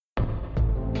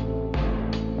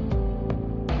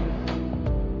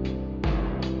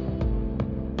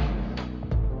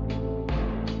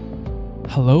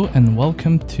Hello and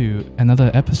welcome to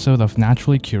another episode of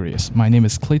Naturally Curious. My name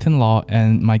is Clayton Law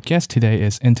and my guest today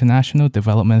is International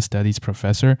Development Studies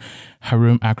Professor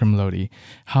Haroon Akramlodi.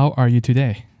 How are you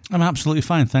today? I'm absolutely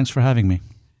fine. Thanks for having me.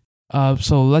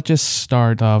 So let's just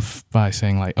start off by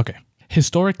saying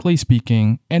historically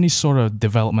speaking, any sort of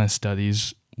development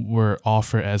studies were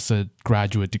offered as a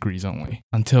graduate degrees only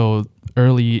until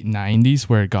early 90s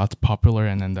where it got popular,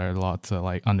 and then there are lots of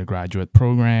undergraduate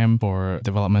program for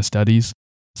development studies.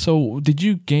 So did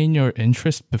you gain your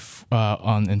interest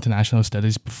on international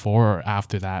studies before or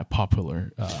after that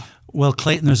popular? Well,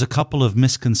 Clayton, there's a couple of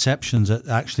misconceptions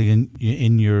actually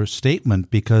in your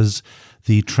statement, because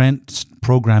the Trent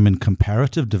program in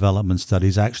comparative development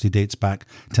studies actually dates back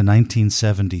to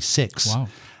 1976. Wow.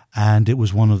 And it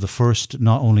was one of the first,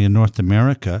 not only in North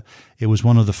America, it was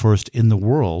one of the first in the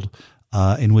world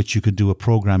in which you could do a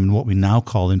program in what we now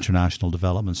call international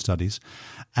development studies.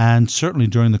 And certainly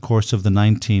during the course of the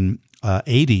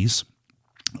 1980s,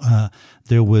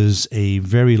 there was a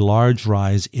very large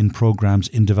rise in programs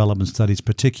in development studies,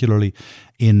 particularly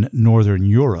in Northern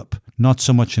Europe, not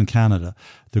so much in Canada.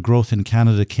 The growth in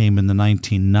Canada came in the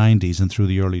 1990s and through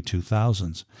the early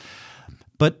 2000s.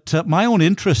 But my own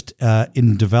interest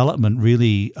in development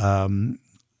really arose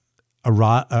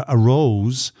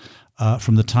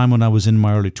from the time when I was in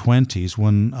my early 20s,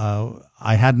 when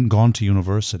I hadn't gone to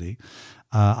university.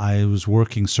 I was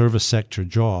working service sector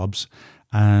jobs,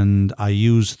 and I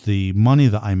used the money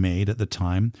that I made at the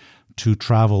time to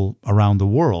travel around the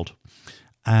world.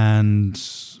 And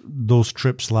those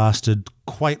trips lasted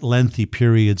quite lengthy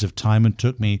periods of time and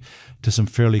took me to some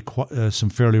fairly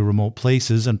remote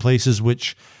places, and places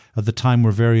which at the time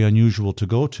were very unusual to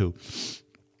go to.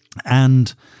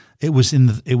 And it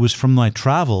was from my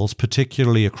travels,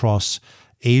 particularly across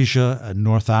Asia and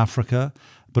North Africa,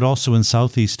 but also in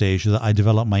Southeast Asia, that I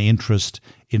developed my interest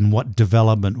in what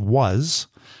development was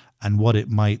and what it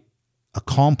might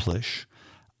accomplish.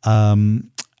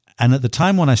 And at the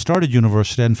time when I started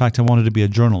university, in fact, I wanted to be a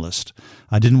journalist.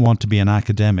 I didn't want to be an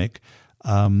academic.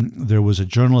 There was a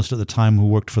journalist at the time who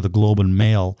worked for the Globe and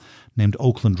Mail named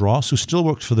Oakland Ross, who still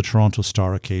works for the Toronto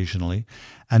Star occasionally.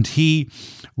 And he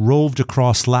roved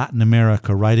across Latin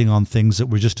America writing on things that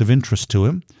were just of interest to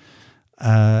him.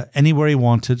 Anywhere he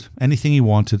wanted, anything he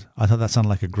wanted. I thought that sounded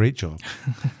like a great job.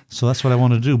 So that's what I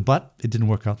wanted to do, but it didn't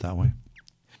work out that way.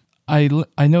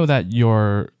 I know that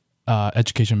your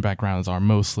education backgrounds are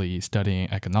mostly studying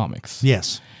economics.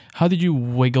 Yes. How did you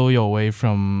wiggle your way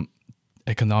from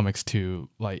economics to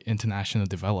international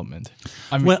development?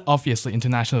 I mean, obviously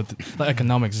international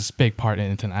economics is a big part in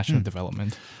international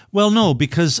development. Well, no,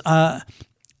 because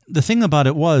the thing about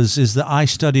it is that I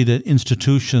studied at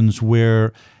institutions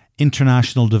where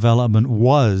international development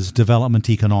was development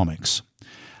economics.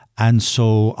 And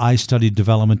so I studied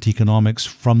development economics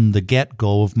from the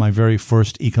get-go of my very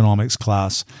first economics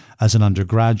class as an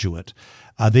undergraduate.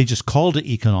 They just called it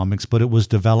economics, but it was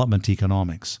development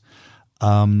economics.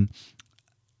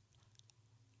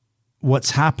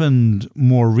 What's happened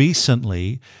more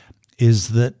recently is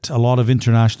that a lot of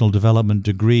international development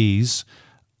degrees,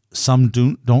 some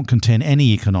don't contain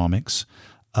any economics.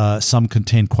 Some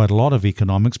contain quite a lot of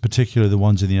economics, particularly the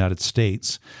ones in the United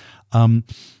States.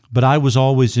 But I was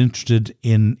always interested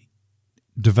in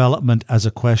development as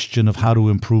a question of how to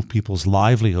improve people's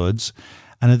livelihoods.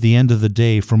 And at the end of the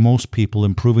day, for most people,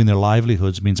 improving their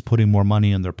livelihoods means putting more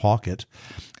money in their pocket.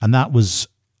 And that was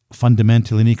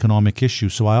fundamentally an economic issue.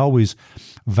 So I always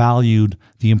valued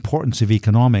the importance of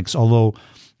economics, although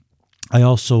I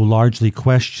also largely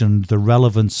questioned the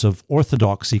relevance of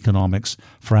orthodox economics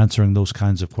for answering those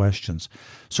kinds of questions.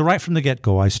 So right from the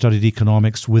get-go, I studied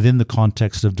economics within the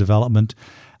context of development.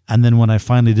 And then when I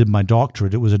finally did my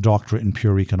doctorate, it was a doctorate in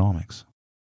pure economics.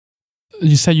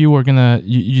 You said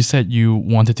you said you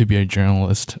wanted to be a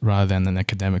journalist rather than an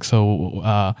academic.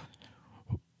 So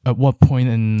at what point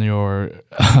in your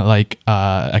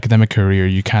academic career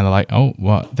you kind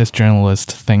of this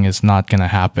journalist thing is not going to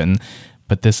happen,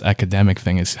 but this academic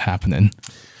thing is happening?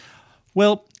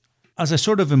 Well, as I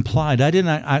sort of implied, I didn't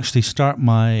actually start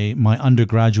my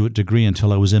undergraduate degree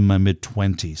until I was in my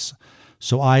mid-20s.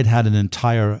 So I'd had an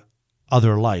entire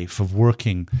other life of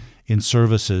working in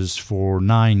services for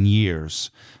 9 years,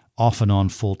 off and on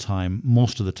full-time,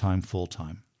 most of the time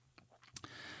full-time.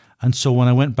 And so when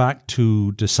I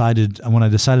decided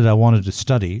I wanted to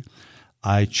study,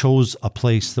 I chose a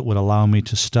place that would allow me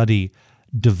to study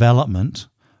development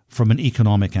from an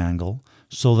economic angle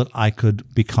so that I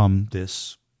could become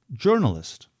this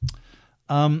journalist.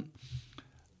 But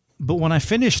when I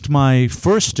finished my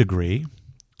first degree,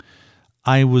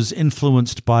 I was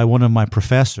influenced by one of my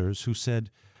professors who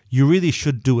said, you really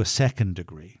should do a second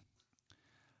degree.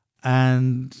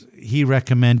 And he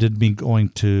recommended me going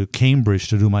to Cambridge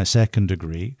to do my second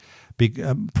degree,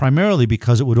 primarily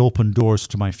because it would open doors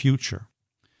to my future.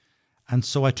 And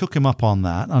so I took him up on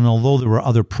that. And although there were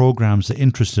other programs that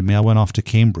interested me, I went off to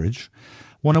Cambridge.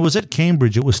 When I was at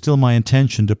Cambridge, it was still my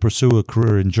intention to pursue a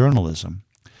career in journalism.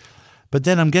 But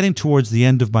then I'm getting towards the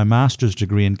end of my master's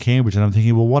degree in Cambridge, and I'm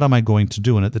thinking, well, what am I going to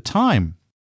do? And at the time,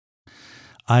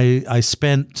 I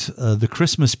spent the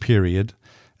Christmas period,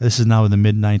 this is now in the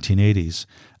mid-1980s,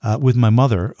 with my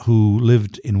mother, who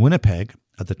lived in Winnipeg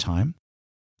at the time.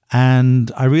 And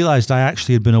I realized I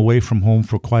actually had been away from home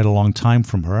for quite a long time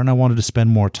from her, and I wanted to spend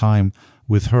more time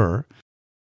with her.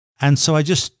 And so I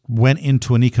just went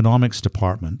into an economics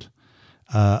department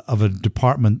of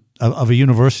a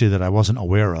university that I wasn't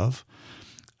aware of,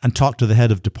 and talked to the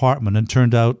head of department, and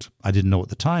turned out, I didn't know at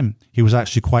the time, he was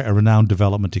actually quite a renowned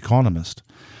development economist.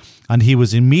 And he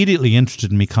was immediately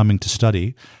interested in me coming to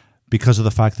study because of the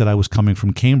fact that I was coming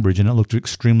from Cambridge, and it looked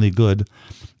extremely good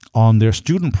on their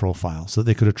student profile so that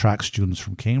they could attract students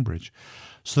from Cambridge.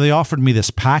 So they offered me this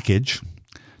package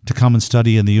to come and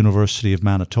study in the University of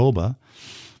Manitoba.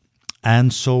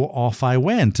 And so off I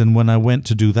went. And when I went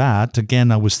to do that,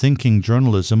 again, I was thinking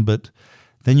journalism, but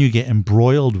then you get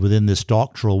embroiled within this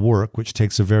doctoral work, which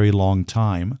takes a very long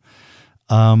time.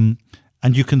 And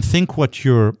you can think what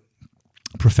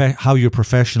how your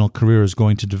professional career is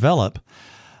going to develop.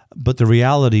 But the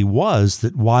reality was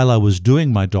that while I was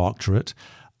doing my doctorate,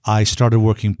 I started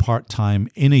working part-time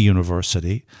in a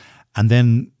university. And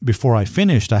then before I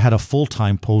finished, I had a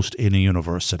full-time post in a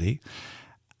university.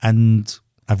 And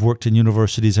I've worked in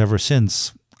universities ever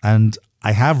since. And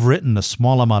I have written a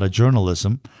small amount of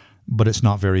journalism, but it's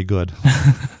not very good.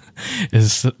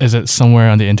 Is it somewhere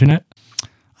on the internet?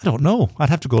 I don't know. I'd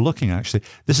have to go looking, actually.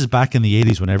 This is back in the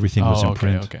 80s when everything was in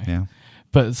print. Okay. Yeah.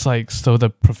 But it's like, so the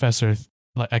professor,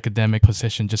 like academic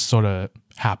position just sort of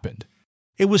happened.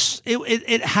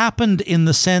 It happened in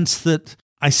the sense that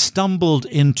I stumbled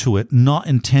into it, not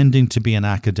intending to be an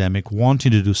academic,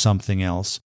 wanting to do something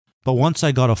else. But once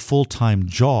I got a full-time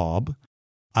job,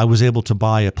 I was able to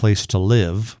buy a place to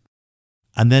live.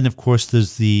 And then, of course,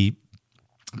 there's the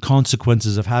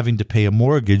consequences of having to pay a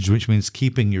mortgage, which means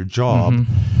keeping your job.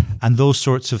 Mm-hmm. And those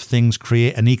sorts of things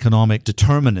create an economic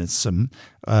determinism,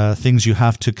 things you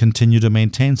have to continue to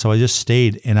maintain. So I just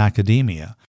stayed in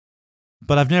academia.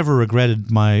 But I've never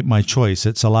regretted my choice.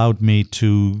 It's allowed me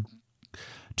to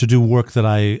do work that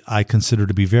I consider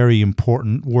to be very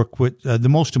important. The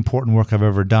most important work I've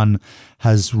ever done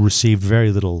has received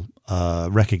very little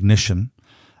recognition,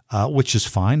 which is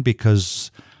fine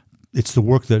because it's the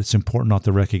work that's important, not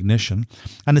the recognition.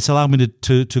 And it's allowed me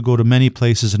to go to many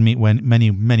places and meet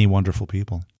many wonderful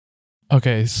people.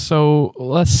 Okay, so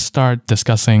let's start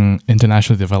discussing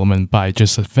international development by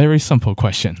just a very simple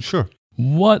question. Sure.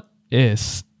 What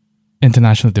is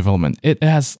international development? It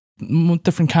has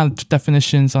different kind of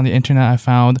definitions on the internet I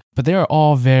found, but they are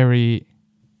all very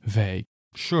vague.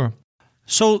 Sure.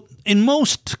 So in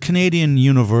most Canadian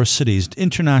universities,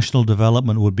 international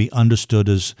development would be understood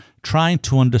as trying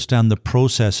to understand the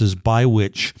processes by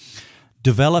which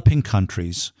developing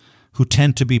countries who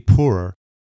tend to be poorer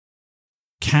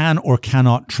can or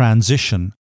cannot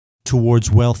transition towards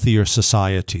wealthier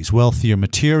societies, wealthier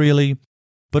materially,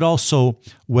 but also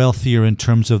wealthier in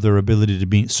terms of their ability to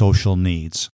meet social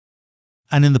needs.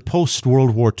 And in the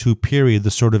post-World War II period,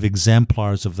 the sort of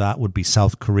exemplars of that would be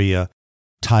South Korea,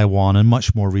 Taiwan, and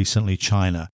much more recently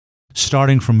China,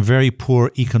 starting from very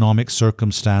poor economic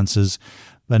circumstances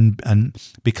and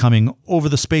becoming, over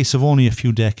the space of only a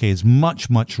few decades, much,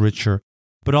 much richer,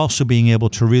 but also being able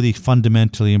to really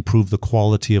fundamentally improve the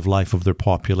quality of life of their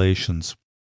populations.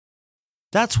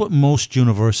 That's what most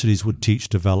universities would teach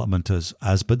development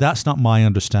as, but that's not my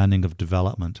understanding of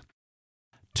development.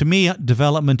 To me,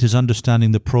 development is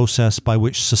understanding the process by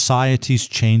which societies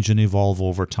change and evolve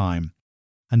over time.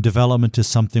 And development is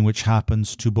something which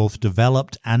happens to both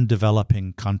developed and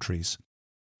developing countries.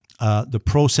 The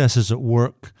processes at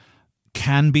work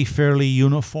can be fairly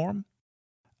uniform.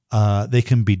 They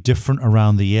can be different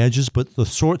around the edges, but the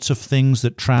sorts of things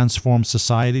that transform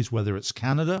societies, whether it's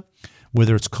Canada,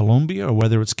 whether it's Colombia, or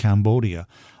whether it's Cambodia,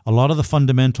 a lot of the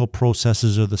fundamental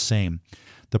processes are the same.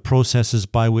 The processes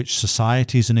by which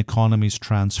societies and economies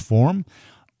transform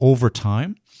over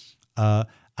time,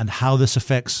 and how this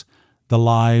affects the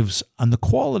lives and the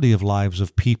quality of lives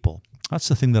of people. That's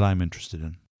the thing that I'm interested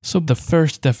in. So the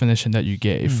first definition that you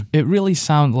gave, it really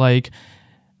sounded like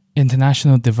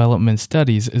international development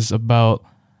studies is about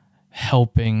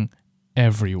helping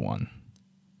everyone.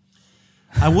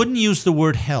 I wouldn't use the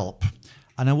word help,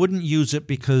 and I wouldn't use it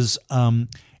because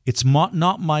It's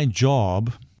not my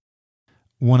job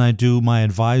when I do my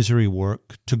advisory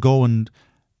work to go and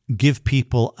give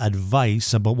people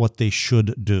advice about what they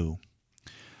should do.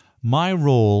 My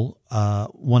role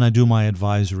when I do my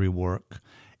advisory work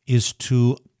is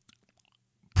to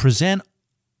present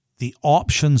the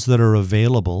options that are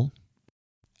available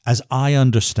as I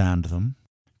understand them,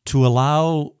 to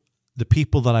allow the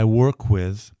people that I work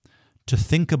with to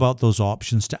think about those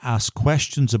options, to ask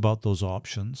questions about those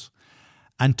options,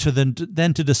 and to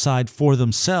then to decide for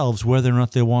themselves whether or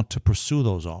not they want to pursue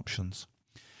those options.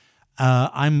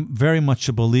 I'm very much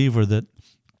a believer that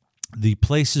the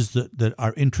places that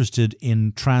are interested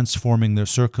in transforming their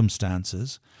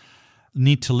circumstances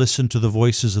need to listen to the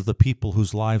voices of the people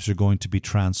whose lives are going to be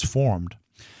transformed.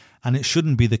 And it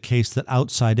shouldn't be the case that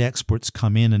outside experts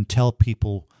come in and tell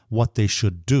people what they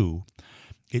should do.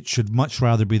 It should much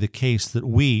rather be the case that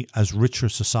we, as richer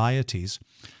societies,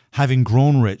 having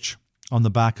grown rich on the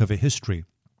back of a history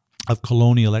of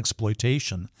colonial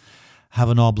exploitation, have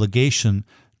an obligation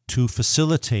to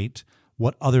facilitate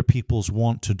what other peoples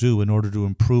want to do in order to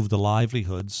improve the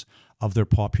livelihoods of their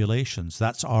populations.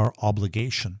 That's our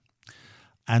obligation.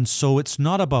 And so it's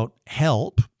not about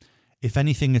help. If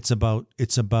anything, it's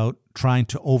about trying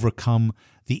to overcome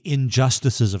the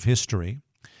injustices of history.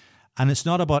 And it's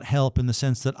not about help in the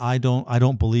sense that I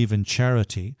don't believe in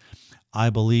charity. I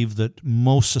believe that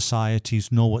most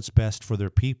societies know what's best for their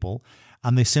people,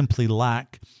 and they simply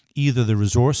lack either the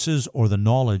resources or the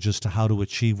knowledge as to how to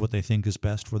achieve what they think is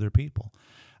best for their people.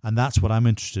 And that's what I'm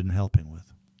interested in helping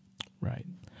with. Right.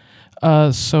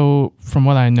 So from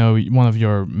what I know, one of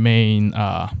your main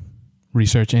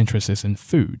research interests is in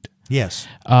food. Yes.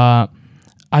 I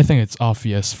think it's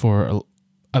obvious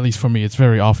at least for me, it's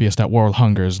very obvious that world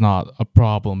hunger is not a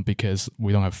problem because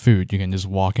we don't have food. You can just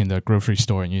walk in the grocery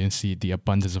store and you can see the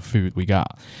abundance of food we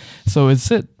got. So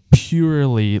is it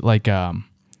purely like a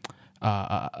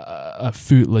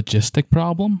food logistic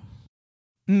problem?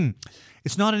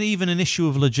 It's not even an issue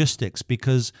of logistics,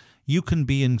 because you can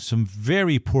be in some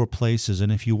very poor places,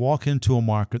 and if you walk into a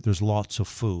market, there's lots of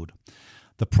food.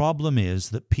 The problem is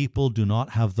that people do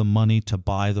not have the money to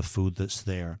buy the food that's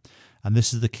there. And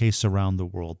this is the case around the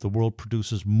world. The world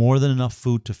produces more than enough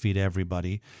food to feed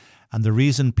everybody. And the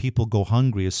reason people go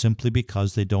hungry is simply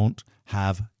because they don't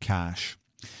have cash.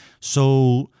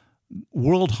 So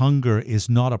world hunger is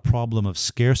not a problem of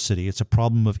scarcity. It's a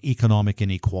problem of economic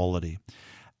inequality.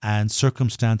 And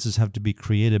circumstances have to be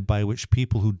created by which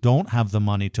people who don't have the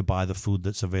money to buy the food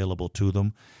that's available to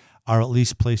them are at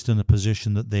least placed in a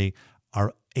position that they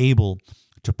are able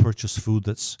to purchase food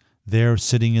that's there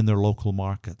sitting in their local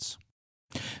markets.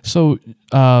 So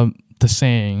the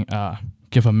saying,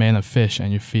 give a man a fish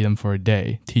and you feed him for a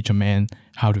day, teach a man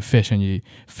how to fish and you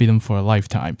feed him for a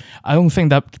lifetime. I don't think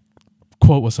that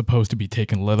quote was supposed to be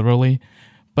taken literally,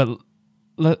 but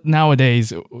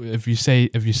nowadays, if you said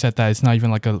that it's not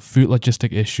even like a food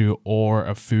logistic issue or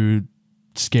a food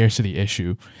scarcity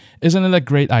issue, isn't it a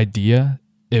great idea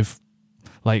if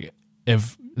let's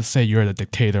say you're the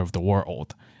dictator of the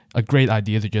world, a great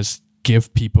idea to just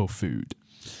give people food?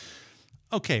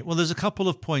 Okay, well, there's a couple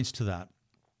of points to that.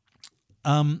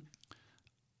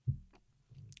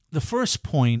 The first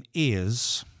point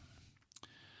is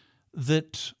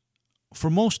that for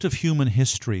most of human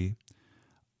history,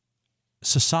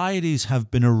 societies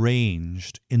have been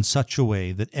arranged in such a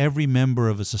way that every member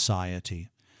of a society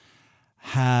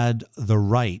had the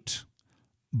right,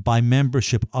 by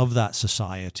membership of that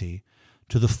society,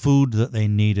 to the food that they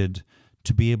needed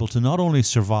to be able to not only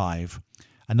survive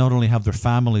and not only have their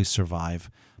families survive,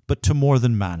 but to more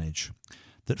than manage.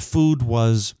 That food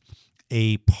was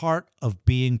a part of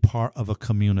being part of a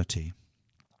community.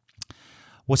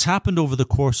 What's happened over the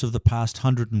course of the past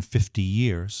 150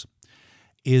 years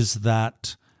is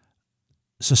that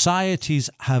societies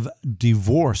have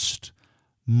divorced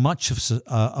much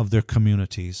of their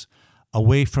communities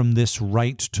away from this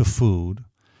right to food,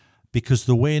 because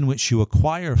the way in which you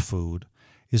acquire food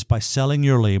is by selling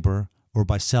your labor or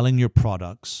by selling your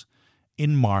products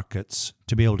in markets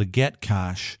to be able to get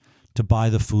cash to buy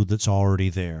the food that's already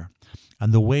there.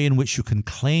 And the way in which you can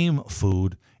claim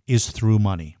food is through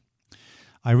money.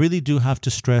 I really do have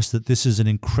to stress that this is an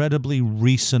incredibly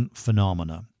recent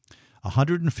phenomenon,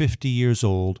 150 years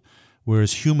old,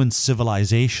 whereas human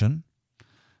civilization,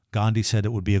 Gandhi said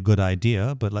it would be a good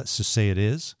idea, but let's just say it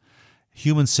is,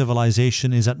 human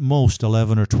civilization is at most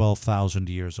 11 or 12,000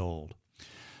 years old.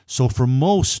 So for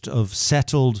most of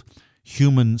settled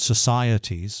human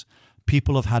societies,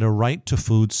 people have had a right to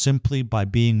food simply by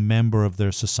being member of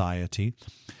their society.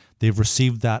 They've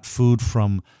received that food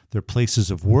from their places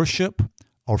of worship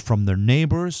or from their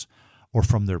neighbors or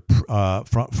from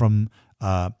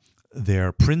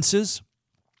their princes.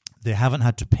 They haven't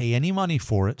had to pay any money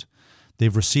for it.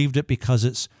 They've received it because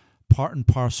it's part and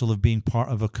parcel of being part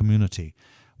of a community.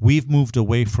 We've moved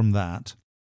away from that.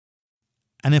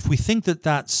 And if we think that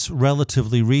that's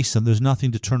relatively recent, there's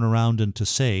nothing to turn around and to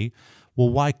say, well,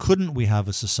 why couldn't we have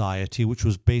a society which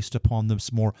was based upon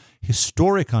this more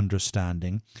historic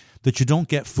understanding that you don't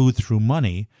get food through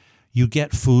money, you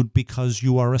get food because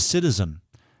you are a citizen.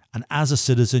 And as a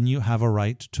citizen, you have a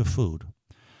right to food.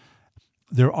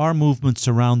 There are movements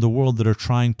around the world that are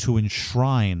trying to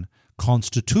enshrine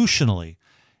constitutionally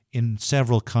in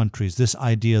several countries this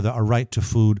idea that a right to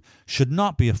food should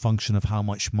not be a function of how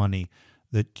much money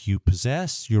that you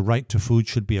possess. Your right to food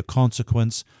should be a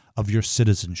consequence of your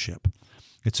citizenship.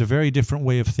 It's a very different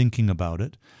way of thinking about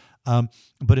it.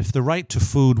 But if the right to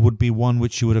food would be one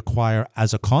which you would acquire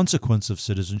as a consequence of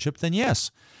citizenship, then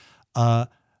yes,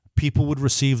 people would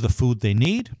receive the food they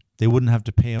need. They wouldn't have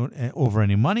to pay over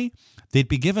any money. They'd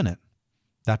be given it.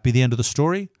 That'd be the end of the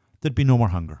story. There'd be no more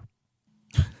hunger.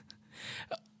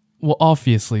 Well,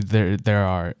 obviously there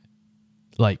are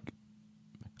like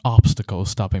obstacles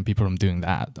stopping people from doing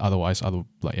that. Otherwise,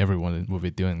 everyone would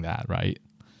be doing that, right?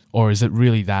 Or is it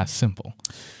really that simple?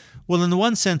 Well, in the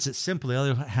one sense, it's simple. On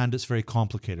the other hand, it's very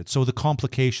complicated. So the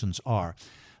complications are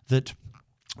that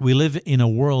we live in a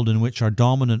world in which our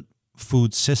dominant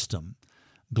food system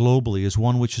globally is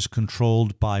one which is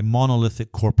controlled by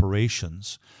monolithic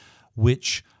corporations,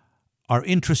 which are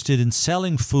interested in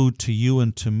selling food to you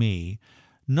and to me,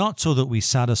 not so that we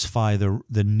satisfy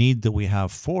the need that we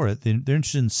have for it. They're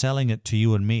interested in selling it to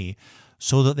you and me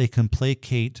so that they can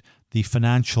placate the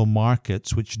financial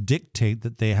markets which dictate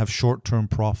that they have short-term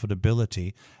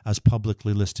profitability as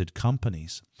publicly listed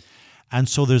companies. And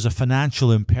so there's a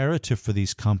financial imperative for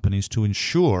these companies to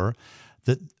ensure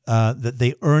that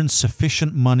they earn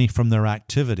sufficient money from their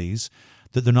activities,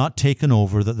 that they're not taken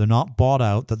over, that they're not bought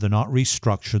out, that they're not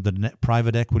restructured, that a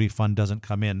private equity fund doesn't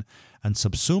come in and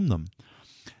subsume them.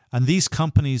 And these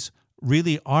companies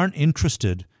really aren't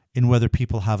interested in whether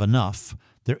people have enough.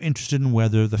 They're interested in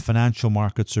whether the financial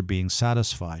markets are being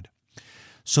satisfied.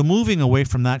 So moving away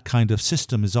from that kind of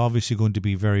system is obviously going to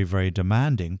be very, very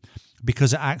demanding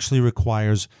because it actually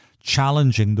requires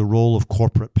challenging the role of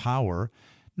corporate power,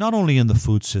 not only in the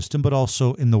food system, but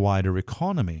also in the wider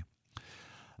economy.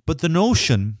 But the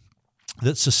notion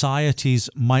that societies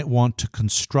might want to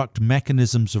construct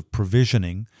mechanisms of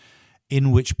provisioning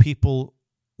in which people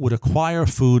would acquire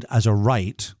food as a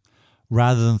right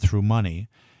rather than through money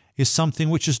is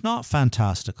something which is not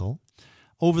fantastical.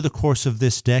 Over the course of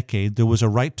this decade, there was a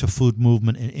right to food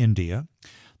movement in India.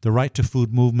 The right to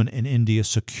food movement in India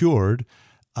secured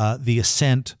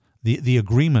the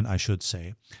agreement, I should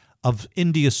say, of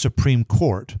India's Supreme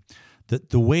Court that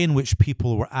the way in which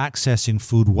people were accessing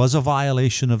food was a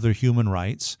violation of their human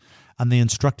rights, and they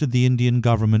instructed the Indian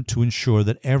government to ensure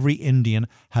that every Indian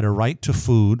had a right to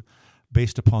food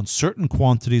based upon certain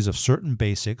quantities of certain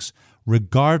basics,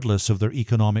 regardless of their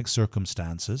economic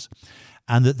circumstances,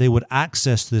 and that they would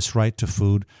access this right to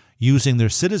food using their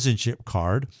citizenship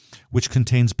card, which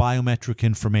contains biometric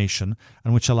information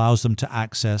and which allows them to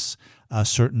access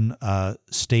certain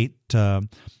state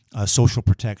social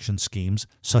protection schemes,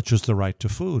 such as the right to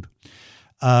food.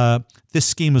 This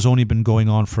scheme has only been going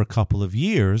on for a couple of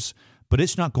years, but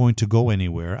it's not going to go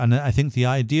anywhere. And I think the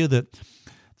idea that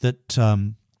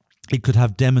it could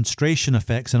have demonstration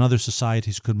effects and other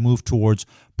societies could move towards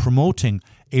promoting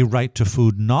a right to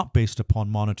food not based upon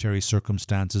monetary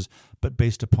circumstances, but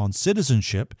based upon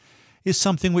citizenship, is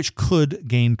something which could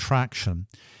gain traction.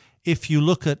 If you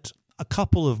look at a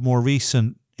couple of more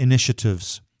recent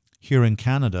initiatives here in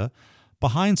Canada,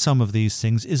 behind some of these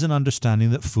things is an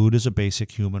understanding that food is a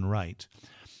basic human right.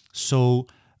 So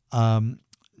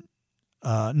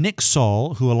Nick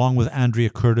Saul, who along with Andrea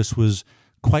Curtis was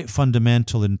quite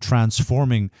fundamental in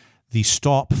transforming the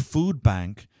Stop Food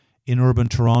Bank in urban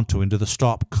Toronto into the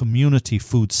Stop Community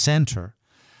Food Centre,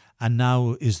 and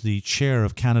now is the chair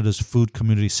of Canada's Food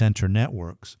Community Centre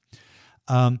Networks,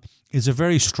 is a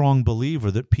very strong believer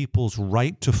that people's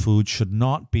right to food should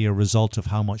not be a result of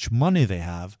how much money they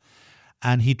have.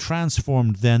 And he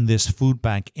transformed then this food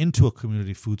bank into a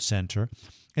community food centre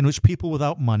in which people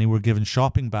without money were given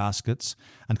shopping baskets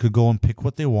and could go and pick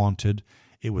what they wanted.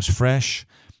 It was fresh,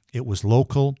 it was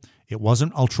local, it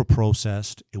wasn't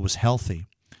ultra-processed, it was healthy.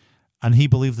 And he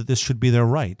believed that this should be their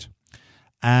right.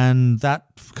 And that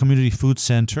community food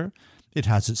centre, it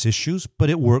has its issues,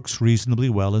 but it works reasonably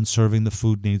well in serving the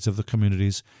food needs of the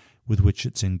communities with which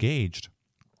it's engaged.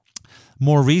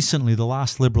 More recently, the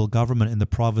last Liberal government in the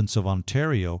province of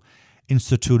Ontario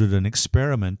instituted an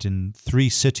experiment in 3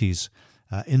 cities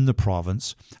in the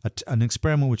province, an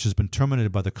experiment which has been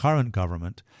terminated by the current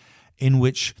government, in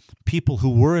which people who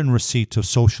were in receipt of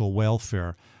social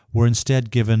welfare were instead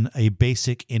given a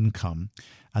basic income.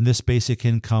 And this basic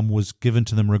income was given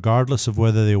to them regardless of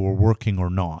whether they were working or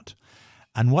not.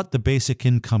 And what the basic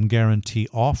income guarantee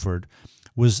offered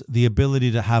was the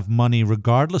ability to have money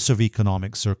regardless of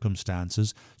economic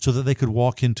circumstances so that they could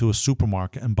walk into a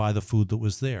supermarket and buy the food that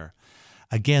was there.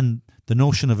 Again, the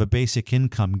notion of a basic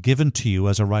income given to you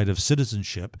as a right of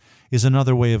citizenship is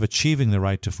another way of achieving the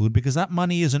right to food, because that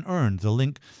money isn't earned. The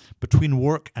link between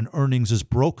work and earnings is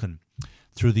broken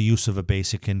through the use of a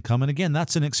basic income. And again,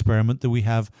 that's an experiment that we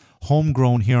have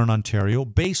homegrown here in Ontario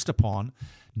based upon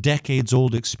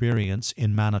decades-old experience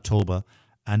in Manitoba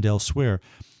and elsewhere.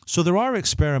 So there are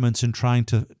experiments in trying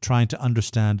to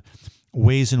understand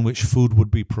ways in which food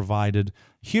would be provided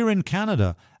here in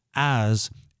Canada as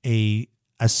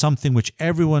something which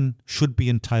everyone should be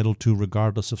entitled to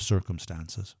regardless of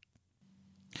circumstances.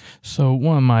 So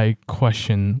one of my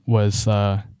question was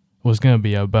going to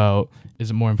be about,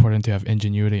 is it more important to have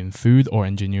ingenuity in food or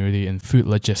ingenuity in food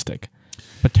logistic?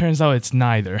 But turns out it's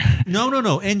neither.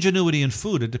 No. Ingenuity in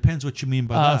food. It depends what you mean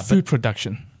by that. Food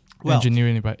production. Well,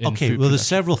 ingenuity in okay, food production. There's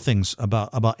several things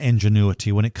about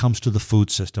ingenuity when it comes to the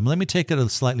food system. Let me take it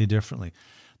slightly differently.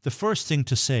 The first thing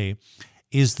to say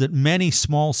is that many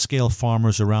small-scale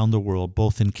farmers around the world,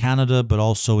 both in Canada but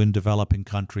also in developing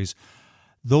countries,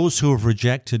 those who have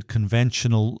rejected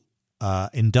conventional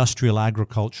industrial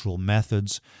agricultural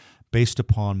methods based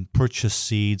upon purchased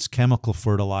seeds, chemical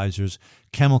fertilizers,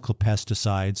 chemical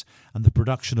pesticides, and the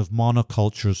production of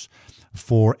monocultures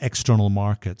for external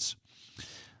markets.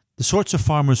 The sorts of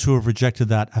farmers who have rejected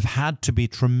that have had to be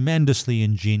tremendously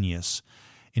ingenious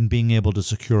in being able to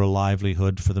secure a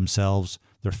livelihood for themselves,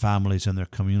 their families, and their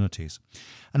communities.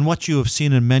 And what you have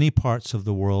seen in many parts of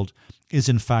the world is,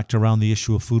 in fact, around the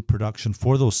issue of food production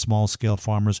for those small-scale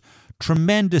farmers,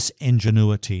 tremendous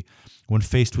ingenuity when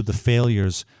faced with the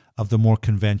failures of the more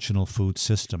conventional food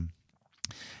system.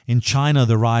 In China,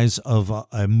 the rise of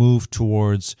a move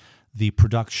towards the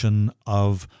production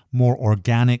of more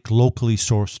organic, locally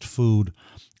sourced food,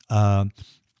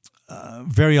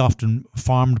 very often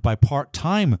farmed by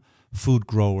part-time food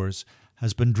growers,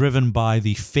 has been driven by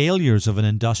the failures of an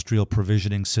industrial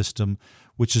provisioning system,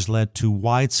 which has led to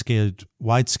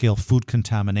wide-scale food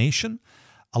contamination,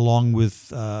 along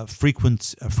with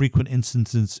frequent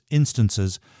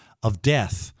instances of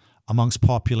death amongst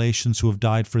populations who have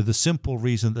died for the simple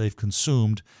reason that they've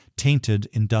consumed tainted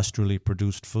industrially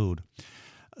produced food.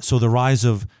 So the rise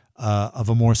of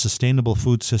a more sustainable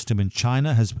food system in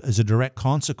China is a direct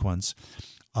consequence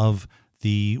of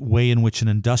the way in which an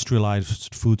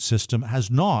industrialized food system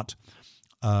has not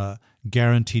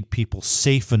guaranteed people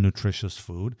safe and nutritious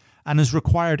food and has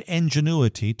required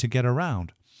ingenuity to get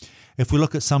around. If we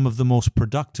look at some of the most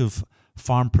productive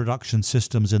farm production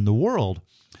systems in the world,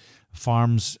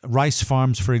 rice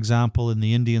farms, for example, in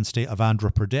the Indian state of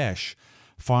Andhra Pradesh,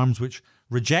 farms which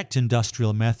reject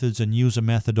industrial methods and use a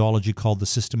methodology called the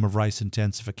system of rice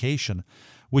intensification,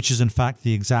 which is in fact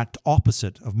the exact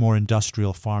opposite of more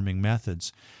industrial farming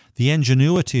methods. The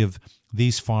ingenuity of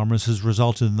these farmers has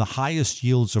resulted in the highest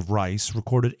yields of rice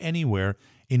recorded anywhere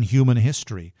in human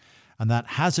history, and that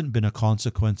hasn't been a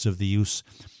consequence of the use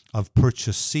of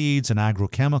purchased seeds and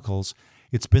agrochemicals.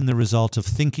 It's been the result of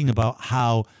thinking about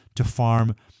how to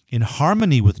farm in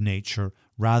harmony with nature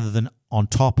rather than on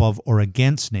top of or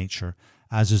against nature,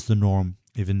 as is the norm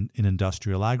even in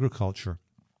industrial agriculture.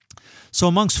 So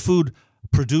amongst food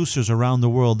producers around the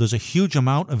world, there's a huge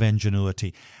amount of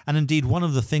ingenuity. And indeed, one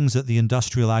of the things that the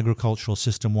industrial agricultural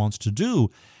system wants to do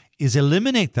is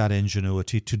eliminate that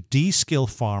ingenuity to de-skill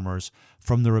farmers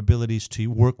from their abilities to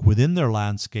work within their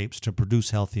landscapes to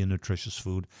produce healthy and nutritious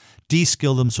food,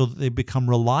 de-skill them so that they become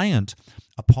reliant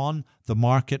upon the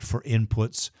market for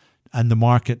inputs and the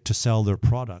market to sell their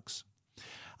products.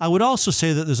 I would also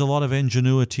say that there's a lot of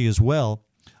ingenuity as well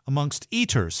amongst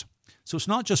eaters. So it's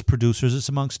not just producers, it's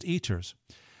amongst eaters.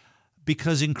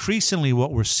 Because increasingly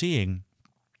what we're seeing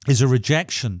is a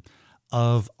rejection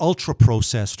of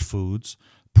ultra-processed foods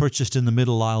purchased in the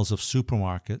middle aisles of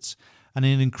supermarkets and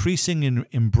an increasing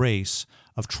embrace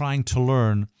of trying to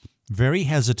learn very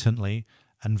hesitantly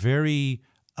and very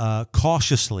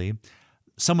cautiously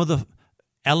some of the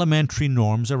elementary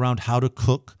norms around how to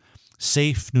cook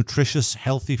safe, nutritious,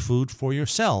 healthy food for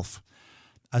yourself.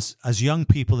 As young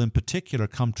people in particular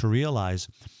come to realize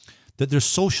that there's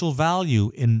social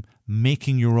value in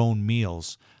making your own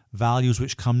meals, values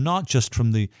which come not just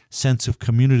from the sense of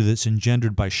community that's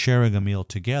engendered by sharing a meal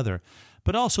together,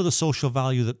 but also the social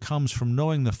value that comes from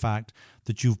knowing the fact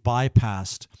that you've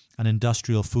bypassed an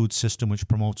industrial food system which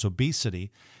promotes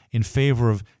obesity in favor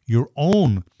of your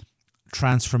own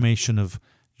transformation of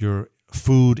your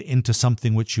food into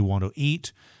something which you want to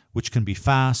eat, which can be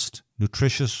fast,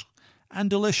 nutritious, and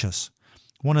delicious.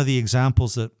 One of the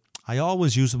examples that I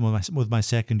always use with my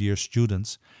second-year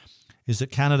students is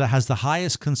that Canada has the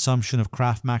highest consumption of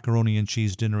Kraft macaroni and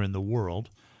cheese dinner in the world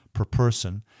per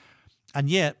person, and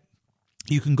yet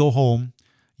you can go home,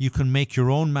 you can make your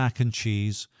own mac and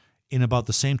cheese in about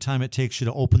the same time it takes you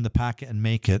to open the packet and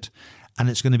make it, and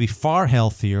it's going to be far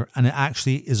healthier, and it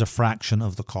actually is a fraction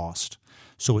of the cost.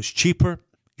 So it's cheaper,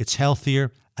 it's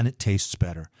healthier, and it tastes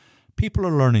better. People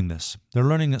are learning this. They're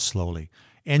learning it slowly.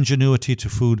 Ingenuity to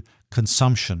food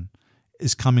consumption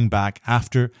is coming back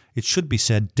after, it should be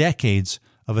said, decades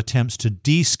of attempts to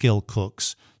de-skill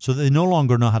cooks so that they no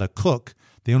longer know how to cook,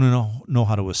 they only know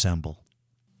how to assemble.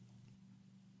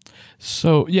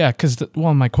 So, yeah, because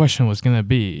my question was going to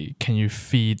be, can you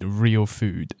feed real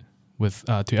food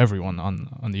to everyone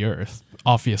on the earth?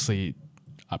 Obviously,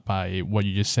 by what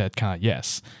you just said, kind of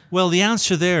yes. Well, the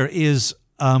answer there is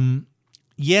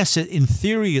yes, in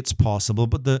theory it's possible,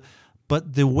 but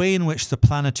the way in which the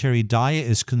planetary diet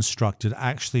is constructed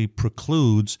actually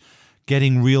precludes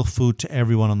getting real food to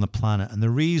everyone on the planet. And the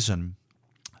reason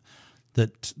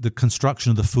that the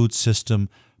construction of the food system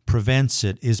prevents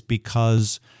it is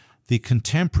because the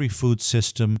contemporary food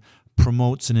system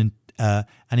promotes an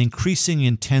increasing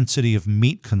intensity of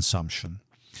meat consumption.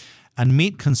 And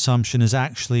meat consumption is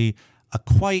actually a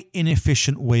quite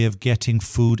inefficient way of getting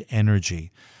food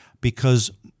energy,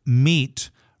 because meat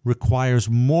requires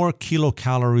more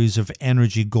kilocalories of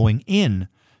energy going in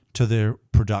to their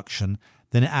production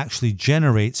than it actually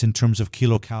generates in terms of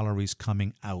kilocalories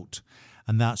coming out.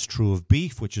 And that's true of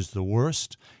beef, which is the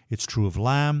worst. It's true of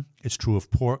lamb. It's true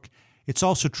of pork. It's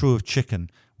also true of chicken,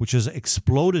 which has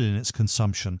exploded in its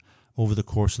consumption over the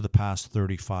course of the past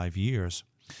 35 years.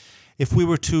 If we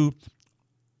were to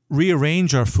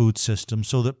rearrange our food system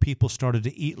so that people started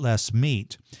to eat less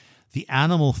meat, the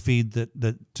animal feed the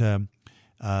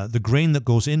grain that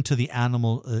goes into the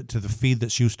animal, to the feed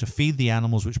that's used to feed the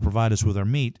animals which provide us with our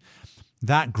meat,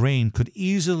 that grain could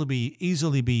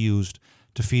easily be used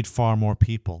to feed far more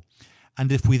people.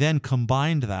 And if we then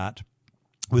combined that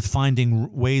with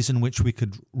finding ways in which we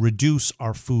could reduce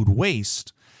our food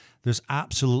waste, there's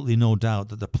absolutely no doubt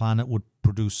that the planet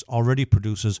already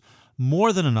produces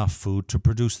more than enough food to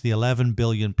produce the 11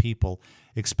 billion people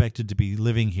expected to be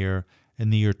living here in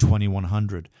the year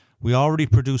 2100. We already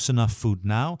produce enough food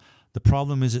now. The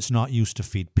problem is it's not used to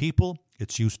feed people.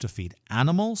 It's used to feed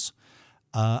animals.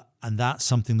 And that's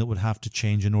something that would have to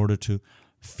change in order to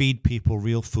feed people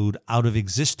real food out of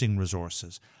existing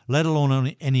resources, let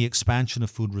alone any expansion of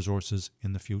food resources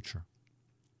in the future.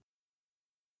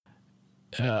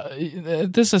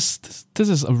 This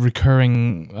is a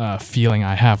recurring feeling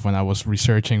I have when I was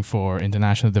researching for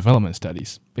international development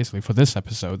studies, basically for this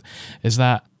episode, is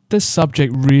that this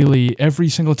subject really, every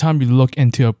single time you look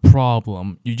into a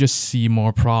problem, you just see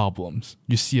more problems.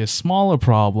 You see a smaller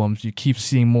problems, you keep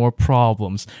seeing more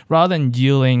problems. Rather than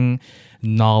yielding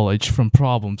knowledge from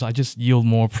problems, I just yield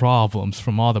more problems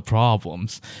from all the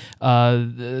problems.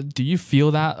 Do you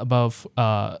feel that about,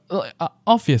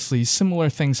 obviously similar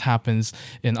things happens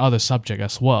in other subjects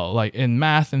as well. Like in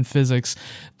math and physics,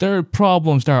 there are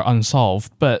problems that are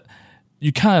unsolved, but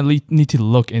you kind of need to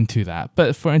look into that.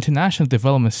 But for international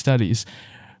development studies,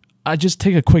 I just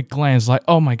take a quick glance like,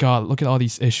 oh my God, look at all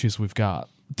these issues we've got.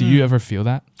 Do you ever feel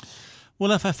that?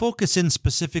 Well, if I focus in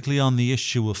specifically on the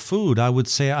issue of food, I would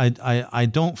say I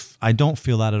don't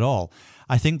feel that at all.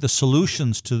 I think the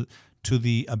solutions to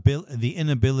the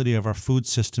inability of our food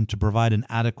system to provide an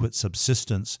adequate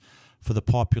subsistence for the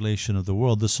population of the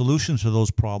world, the solutions to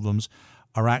those problems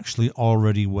are actually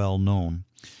already well known.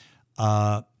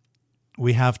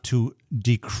 We have to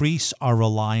decrease our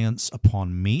reliance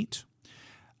upon meat,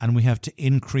 and we have to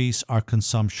increase our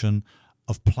consumption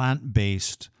of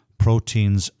plant-based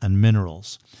proteins and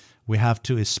minerals. We have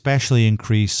to especially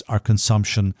increase our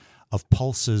consumption of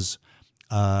pulses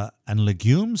and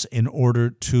legumes in order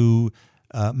to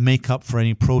make up for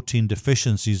any protein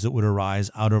deficiencies that would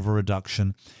arise out of a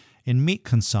reduction in meat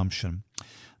consumption.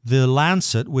 The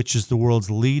Lancet, which is the world's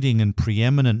leading and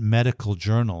preeminent medical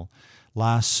journal,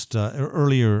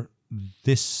 earlier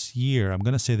this year, I'm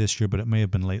going to say this year, but it may have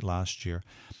been late last year,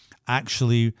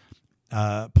 actually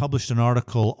published an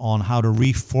article on how to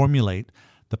reformulate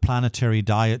the planetary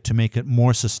diet to make it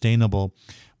more sustainable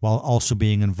while also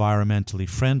being environmentally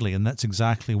friendly. And that's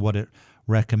exactly what it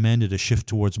recommended, a shift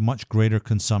towards much greater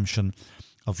consumption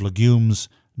of legumes,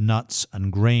 nuts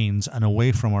and grains and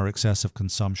away from our excessive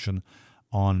consumption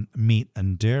on meat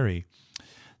and dairy.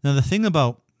 Now, the thing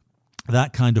about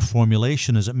that kind of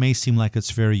formulation is it may seem like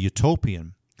it's very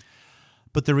utopian.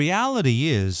 But the reality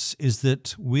is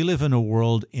that we live in a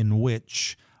world in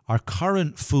which our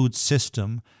current food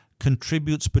system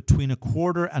contributes between a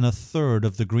quarter and a third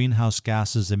of the greenhouse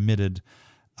gases emitted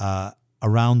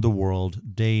around the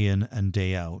world day in and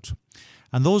day out.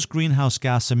 And those greenhouse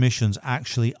gas emissions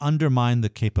actually undermine the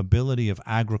capability of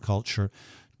agriculture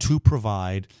to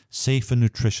provide safe and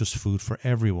nutritious food for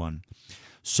everyone.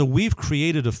 So we've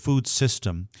created a food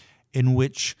system in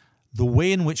which the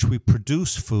way in which we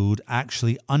produce food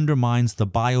actually undermines the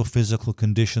biophysical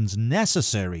conditions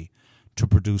necessary to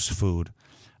produce food.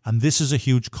 And this is a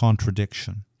huge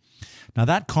contradiction. Now,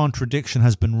 that contradiction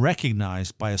has been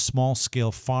recognized by a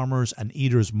small-scale farmers and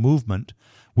eaters movement,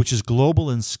 which is global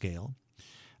in scale.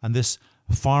 And this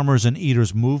farmers and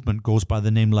eaters movement goes by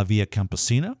the name La Via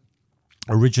Campesina,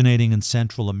 originating in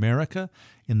Central America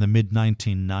in the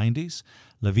mid-1990s.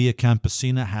 La Via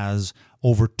Campesina has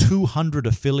over 200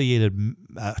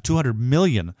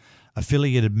 million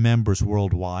affiliated members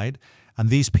worldwide, and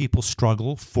these people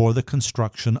struggle for the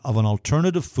construction of an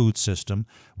alternative food system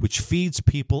which feeds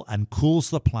people and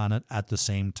cools the planet at the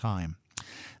same time.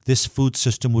 This food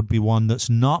system would be one that's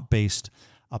not based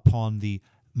upon the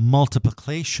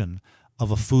multiplication of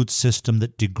a food system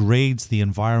that degrades the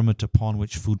environment upon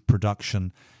which food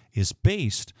production is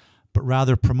based, but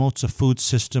rather promotes a food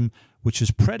system which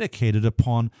is predicated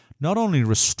upon not only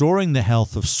restoring the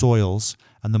health of soils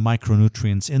and the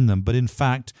micronutrients in them, but in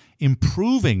fact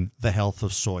improving the health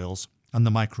of soils and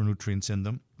the micronutrients in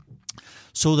them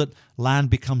so that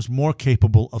land becomes more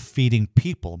capable of feeding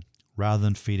people rather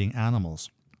than feeding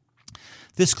animals.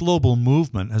 This global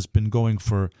movement has been going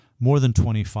for more than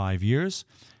 25 years,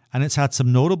 and it's had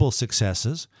some notable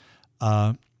successes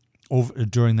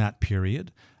during that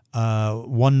period.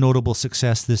 One notable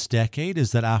success this decade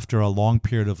is that after a long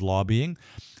period of lobbying,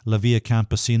 La Via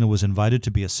Campesina was invited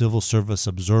to be a civil service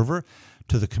observer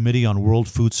to the Committee on World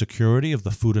Food Security of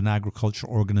the Food and Agriculture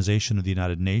Organization of the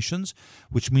United Nations,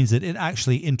 which means that it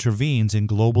actually intervenes in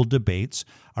global debates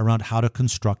around how to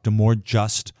construct a more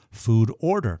just food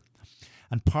order.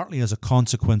 And partly as a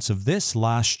consequence of this,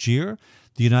 last year,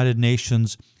 the United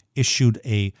Nations issued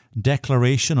a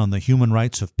declaration on the human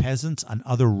rights of peasants and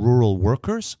other rural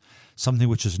workers, something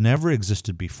which has never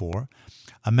existed before,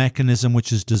 a mechanism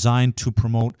which is designed to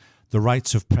promote the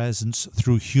rights of peasants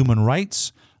through human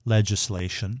rights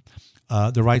legislation,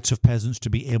 the rights of peasants to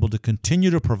be able to continue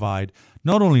to provide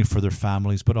not only for their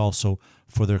families but also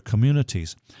for their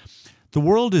communities. The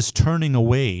world is turning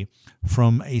away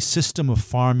from a system of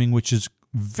farming which is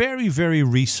very, very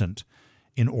recent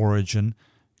in origin,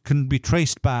 can be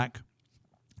traced back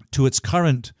to its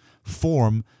current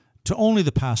form to only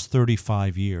the past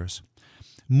 35 years,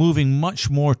 moving much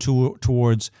more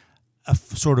towards a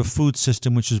sort of food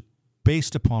system which is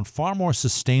based upon far more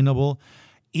sustainable,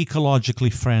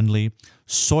 ecologically friendly,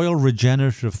 soil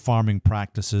regenerative farming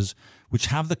practices which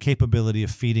have the capability of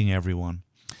feeding everyone,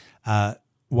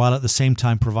 while at the same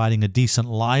time providing a decent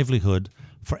livelihood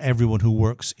for everyone who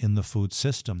works in the food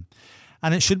system.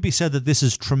 And it should be said that this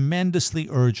is tremendously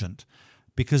urgent,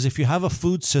 because if you have a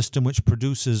food system which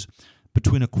produces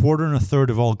between a quarter and a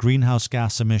third of all greenhouse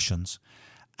gas emissions,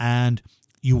 and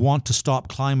you want to stop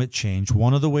climate change,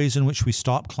 one of the ways in which we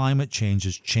stop climate change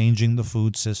is changing the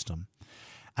food system.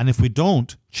 And if we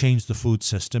don't change the food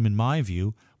system, in my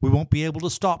view, we won't be able to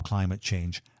stop climate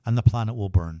change, and the planet will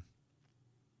burn.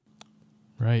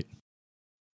 Right.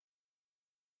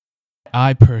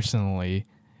 I personally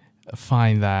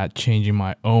find that changing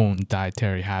my own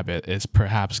dietary habit is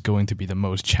perhaps going to be the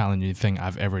most challenging thing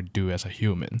I've ever do as a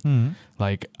human. Mm-hmm.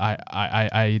 Like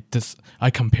I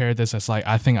compare this as like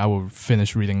I think I will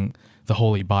finish reading the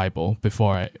Holy Bible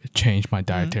before I change my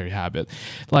dietary habit.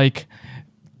 Like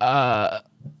I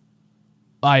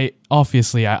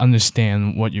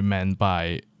understand what you meant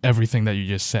by everything that you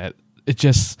just said. It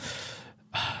just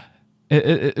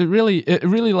It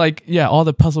really like, yeah, all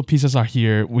the puzzle pieces are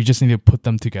here. We just need to put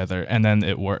them together and then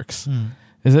it works.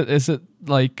 Is it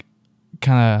like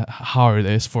kind of how it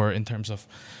is for in terms of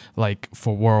like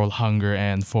for world hunger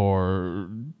and for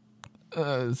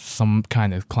some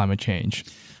kind of climate change?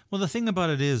 Well, the thing about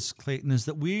it is, Clayton, is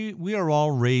that we are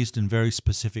all raised in very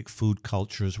specific food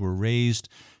cultures. We're raised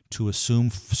to assume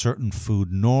certain food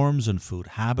norms and food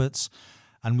habits.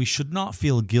 And we should not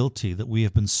feel guilty that we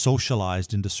have been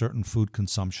socialized into certain food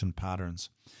consumption patterns.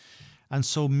 And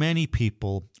so many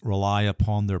people rely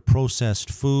upon their processed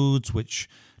foods, which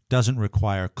doesn't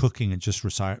require cooking, it just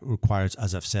requires,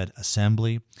 as I've said,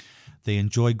 assembly. They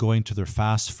enjoy going to their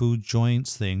fast food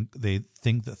joints. They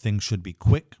think that things should be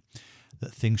quick,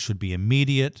 that things should be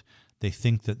immediate. They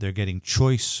think that they're getting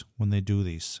choice when they do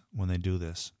this.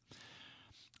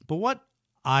 But what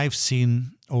I've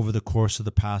seen over the course of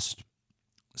the past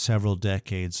several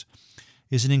decades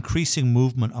is an increasing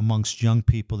movement amongst young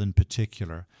people in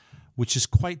particular, which is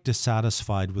quite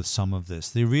dissatisfied with some of this.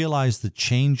 They realize the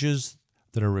changes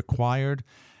that are required,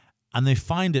 and they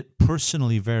find it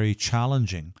personally very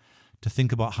challenging to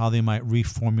think about how they might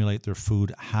reformulate their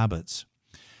food habits.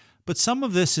 But some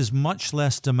of this is much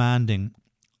less demanding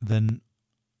than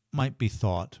might be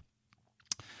thought.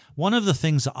 One of the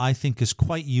things that I think is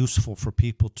quite useful for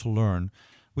people to learn,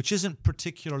 which isn't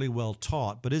particularly well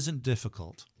taught but isn't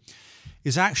difficult,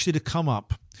 is actually to come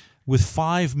up with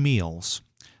 5 meals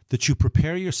that you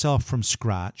prepare yourself from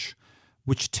scratch,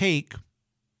 which take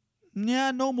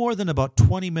no more than about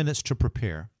 20 minutes to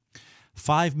prepare.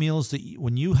 5 meals that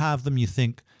when you have them, you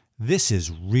think, this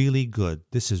is really good.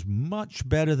 This is much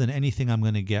better than anything I'm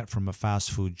going to get from a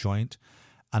fast food joint,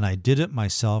 and I did it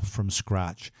myself from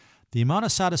scratch. The amount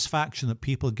of satisfaction that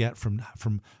people get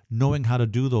from knowing how to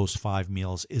do those 5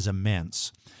 meals is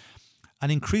immense.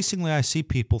 And increasingly, I see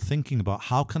people thinking about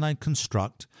how can I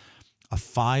construct a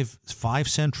five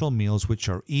central meals which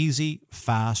are easy,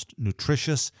 fast,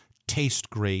 nutritious, taste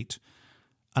great,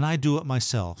 and I do it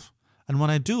myself. And when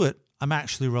I do it, I'm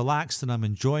actually relaxed and I'm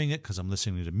enjoying it because I'm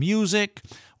listening to music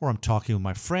or I'm talking with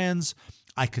my friends.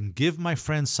 I can give my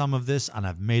friends some of this, and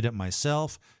I've made it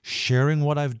myself, sharing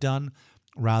what I've done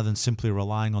rather than simply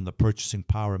relying on the purchasing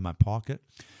power in my pocket.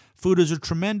 Food is a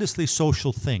tremendously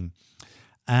social thing,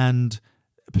 and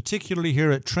particularly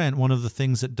here at Trent, one of the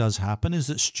things that does happen is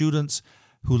that students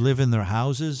who live in their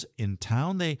houses in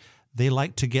town, they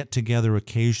like to get together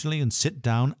occasionally and sit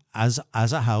down as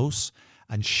a house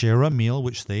and share a meal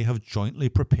which they have jointly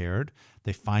prepared.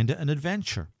 They find it an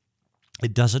adventure.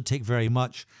 It doesn't take very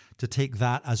much to take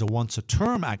that as a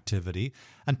once-a-term activity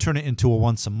and turn it into a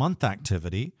once-a-month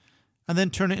activity, and then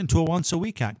turn it into a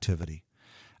once-a-week activity.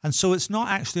 And so it's not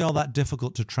actually all that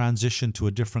difficult to transition to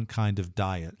a different kind of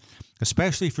diet,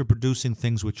 especially if you're producing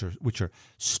things which are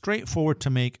straightforward to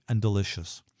make and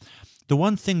delicious. The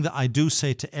one thing that I do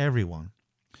say to everyone,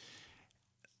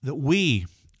 that we,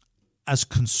 as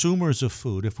consumers of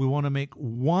food, if we want to make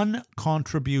one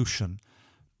contribution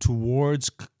towards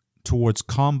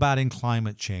combating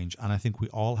climate change, and I think we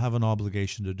all have an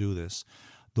obligation to do this,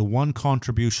 the one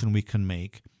contribution we can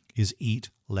make is eat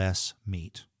less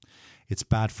meat. It's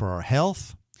bad for our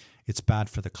health, it's bad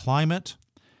for the climate,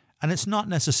 and it's not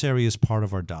necessary as part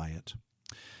of our diet.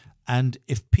 And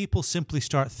if people simply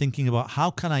start thinking about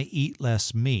how can I eat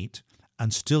less meat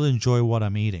and still enjoy what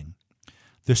I'm eating,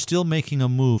 they're still making a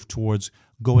move towards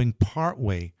going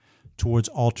partway towards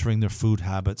altering their food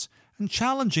habits and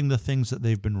challenging the things that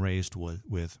they've been raised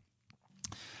with.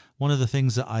 One of the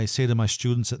things that I say to my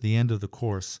students at the end of the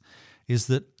course is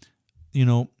that,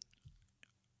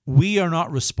 we are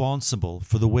not responsible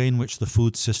for the way in which the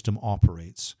food system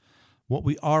operates. What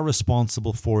we are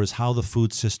responsible for is how the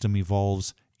food system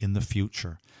evolves in the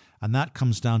future. And that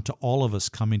comes down to all of us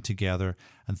coming together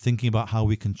and thinking about how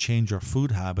we can change our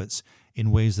food habits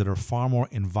in ways that are far more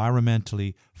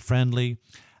environmentally friendly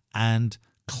and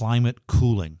climate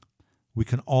cooling. We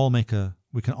can all make a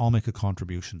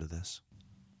contribution to this.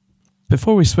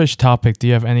 Before we switch topic, do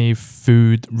you have any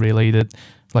food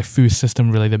system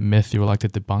related myth you would like to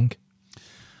debunk?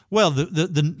 Well,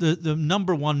 the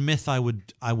number one myth I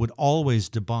would always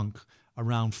debunk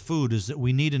around food is that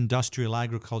we need industrial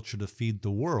agriculture to feed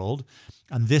the world,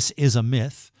 and this is a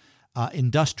myth.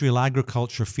 Industrial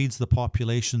agriculture feeds the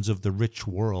populations of the rich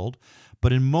world,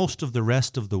 but in most of the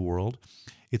rest of the world,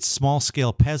 it's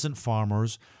small-scale peasant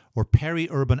farmers or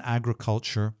peri-urban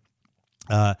agriculture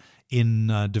in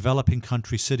developing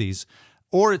country cities,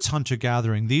 or it's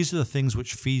hunter-gathering. These are the things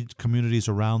which feed communities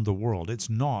around the world. It's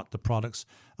not the products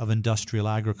of industrial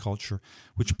agriculture,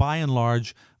 which by and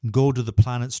large go to the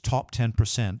planet's top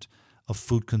 10% of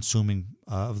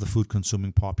the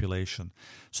food-consuming population.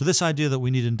 So this idea that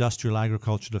we need industrial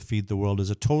agriculture to feed the world is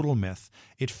a total myth.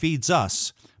 It feeds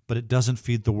us, but it doesn't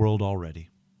feed the world already.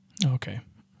 Okay.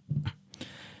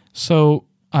 So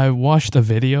I watched a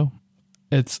video.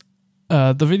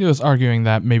 The video is arguing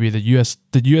that maybe the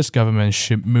U.S. government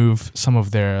should move some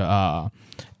of their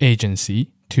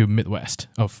agency to Midwest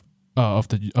of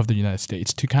the United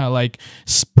States to kind of like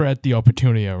spread the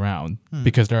opportunity around,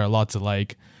 because there are lots of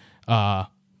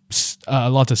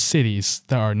cities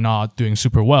that are not doing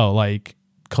super well, like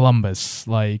Columbus,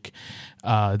 like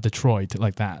Detroit,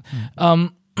 like that.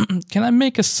 can I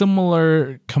make a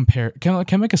similar Can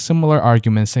I make a similar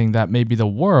argument saying that maybe the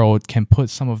world can put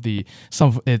some of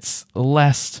its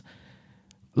less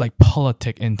like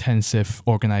politic intensive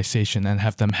organization and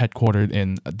have them headquartered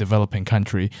in a developing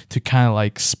country to kind of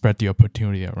like spread the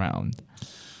opportunity around?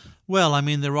 Well, I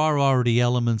mean, there are already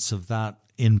elements of that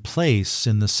in place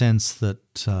in the sense that,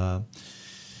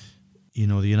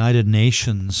 the United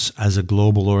Nations as a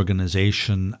global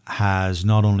organization has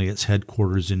not only its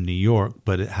headquarters in New York,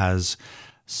 but it has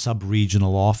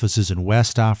sub-regional offices in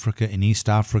West Africa, in East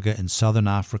Africa, in Southern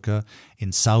Africa,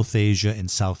 in South Asia, in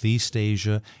Southeast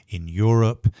Asia, in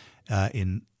Europe,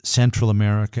 in Central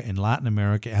America, in Latin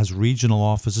America. It has regional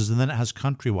offices, and then it has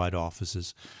countrywide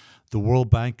offices. The World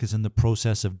Bank is in the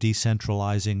process of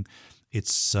decentralizing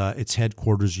its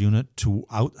headquarters unit to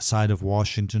outside of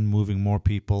Washington, moving more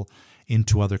people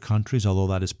into other countries, although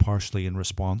that is partially in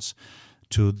response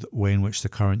to the way in which the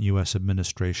current U.S.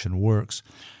 administration works.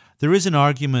 There is an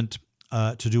argument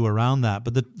to do around that,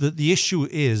 but the issue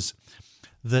is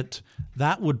that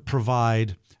would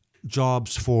provide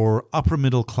jobs for upper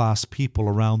middle class people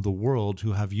around the world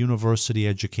who have university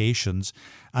educations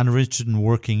and are interested in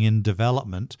working in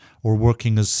development or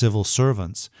working as civil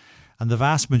servants. And the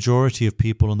vast majority of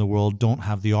people in the world don't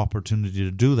have the opportunity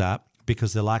to do that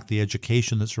because they lack the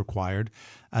education that's required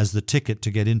as the ticket to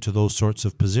get into those sorts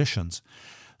of positions.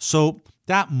 So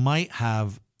that might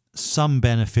have some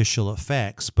beneficial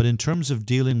effects, but in terms of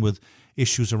dealing with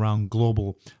issues around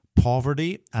global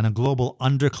poverty and a global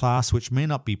underclass, which may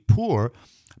not be poor,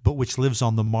 but which lives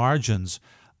on the margins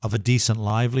of a decent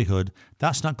livelihood,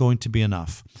 that's not going to be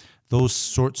enough. Those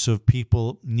sorts of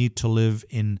people need to live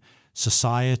in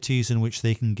societies in which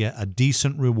they can get a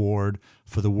decent reward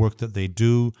for the work that they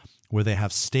do, where they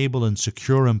have stable and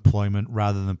secure employment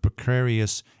rather than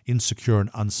precarious, insecure, and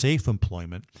unsafe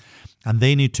employment. And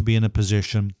they need to be in a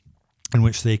position in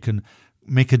which they can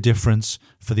make a difference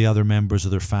for the other members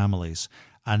of their families.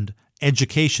 And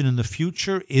education in the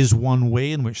future is one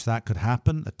way in which that could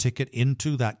happen, a ticket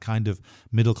into that kind of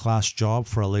middle-class job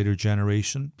for a later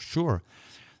generation, sure.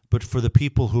 But for the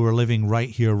people who are living right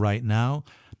here, right now,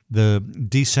 the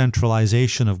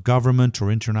decentralization of government or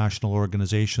international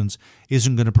organizations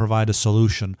isn't going to provide a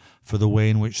solution for the way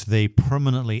in which they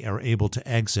permanently are able to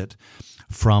exit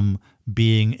from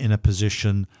being in a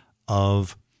position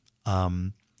of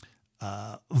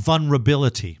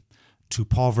vulnerability to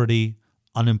poverty,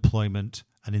 unemployment,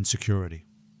 and insecurity.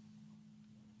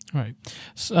 Right.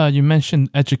 So, you mentioned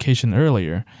education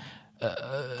earlier.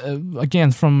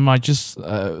 Again, from I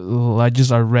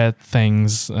read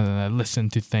things, I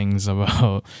listened to things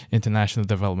about international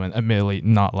development. Admittedly,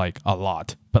 not like a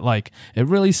lot, but like it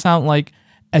really sounds like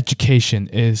education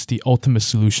is the ultimate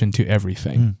solution to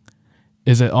everything.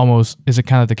 Is it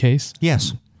kind of the case?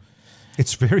 Yes.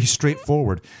 It's very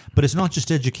straightforward, but it's not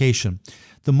just education.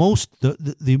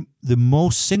 The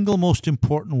single most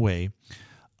important way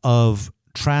of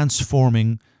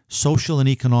transforming social and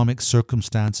economic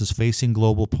circumstances facing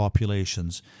global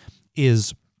populations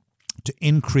is to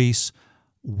increase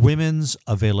women's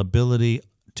availability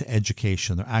to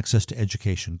education, their access to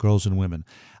education, girls and women.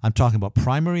 I'm talking about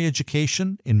primary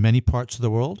education in many parts of the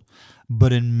world,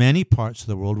 but in many parts of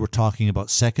the world, we're talking about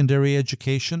secondary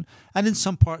education, and in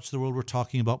some parts of the world, we're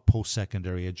talking about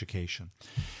post-secondary education.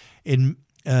 In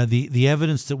the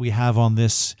evidence that we have on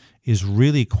this is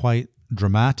really quite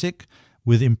dramatic.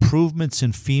 With improvements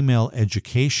in female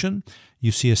education,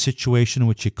 you see a situation in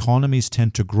which economies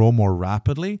tend to grow more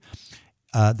rapidly.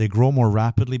 They grow more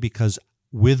rapidly because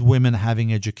with women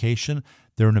having education,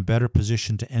 they're in a better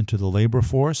position to enter the labor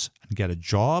force and get a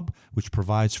job, which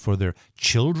provides for their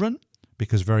children,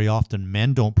 because very often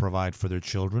men don't provide for their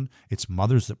children. It's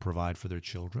mothers that provide for their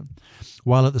children.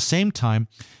 While at the same time,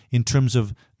 in terms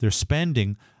of their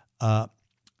spending,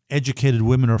 educated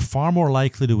women are far more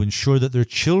likely to ensure that their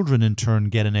children in turn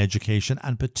get an education,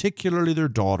 and particularly their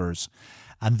daughters.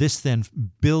 And this then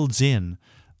builds in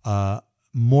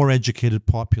more educated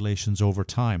populations over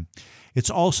time. It's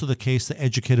also the case that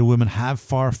educated women have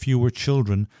far fewer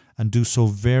children and do so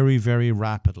very, very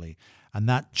rapidly. And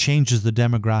that changes the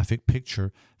demographic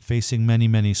picture facing many,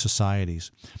 many societies.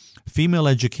 Female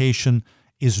education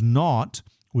is not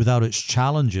without its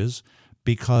challenges,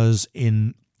 because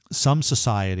in some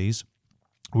societies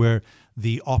where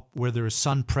there is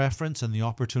son preference and the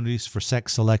opportunities for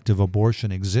sex-selective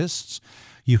abortion exists,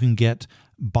 you can get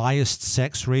biased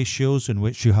sex ratios in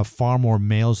which you have far more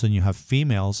males than you have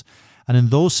females. And in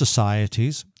those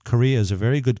societies, Korea is a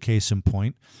very good case in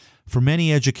point, for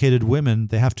many educated women,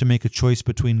 they have to make a choice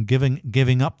between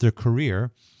giving up their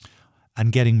career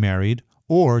and getting married,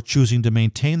 or choosing to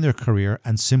maintain their career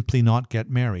and simply not get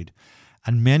married.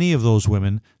 And many of those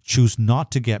women choose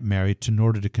not to get married in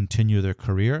order to continue their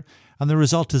career. And the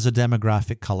result is a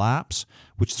demographic collapse,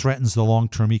 which threatens the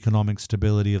long-term economic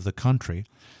stability of the country.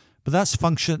 But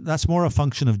that's more a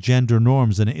function of gender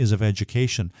norms than it is of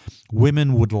education.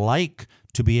 Women would like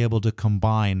to be able to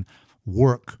combine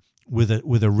work with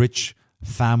a rich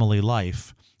family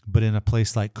life, but in a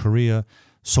place like Korea,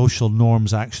 social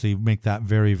norms actually make that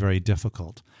very, very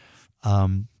difficult.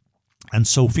 And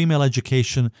so female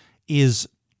education is,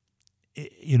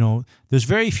 there's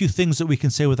very few things that we can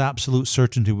say with absolute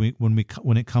certainty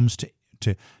when it comes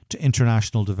to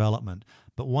international development.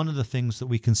 But one of the things that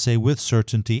we can say with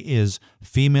certainty is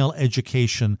female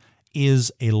education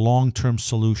is a long-term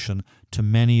solution to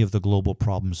many of the global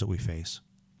problems that we face.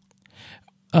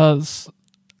 Perhaps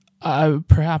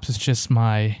it's just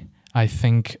I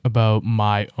think about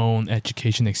my own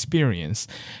education experience,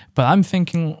 but I'm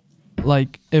thinking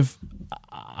if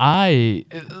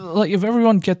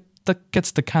everyone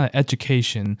gets the kind of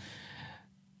education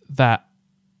that,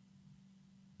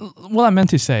 what I meant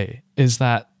to say is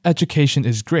that education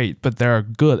is great, but there are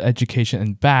good education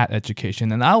and bad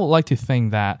education. And I would like to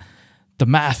think that the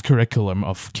math curriculum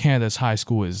of Canada's high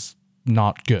school is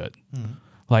not good.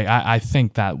 I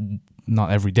think that not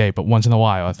every day, but once in a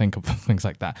while I think of things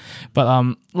like that.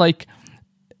 But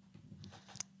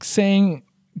saying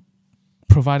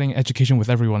providing education with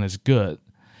everyone is good,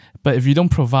 but if you don't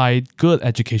provide good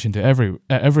education to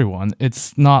everyone,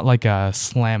 it's not like a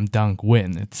slam dunk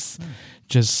win. It's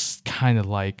just kind of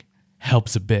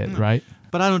helps a bit, right?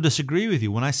 But I don't disagree with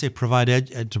you. When I say provide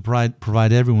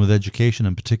everyone with education,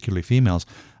 and particularly females,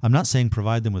 I'm not saying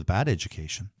provide them with bad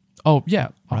education. Oh yeah,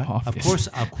 right? Of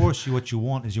course, what you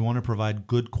want to provide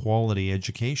good quality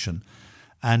education,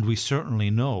 and we certainly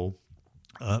know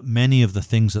many of the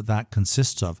things that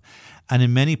consists of, and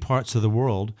in many parts of the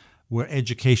world where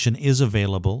education is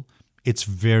available, it's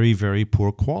very, very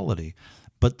poor quality.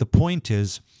 But the point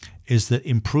is that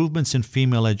improvements in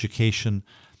female education,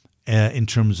 in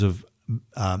terms of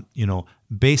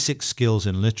basic skills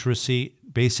in literacy,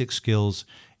 basic skills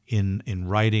in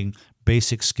writing,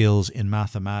 basic skills in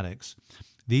mathematics,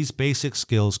 these basic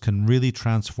skills can really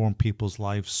transform people's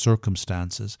life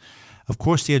circumstances. Of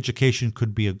course, the education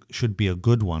should be a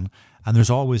good one, and there's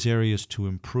always areas to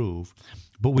improve.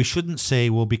 But we shouldn't say,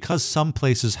 well, because some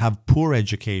places have poor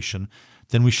education,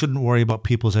 then we shouldn't worry about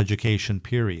people's education,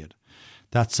 period.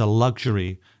 That's a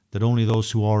luxury that only those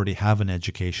who already have an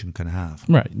education can have.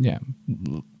 Right, yeah.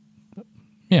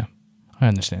 Yeah, I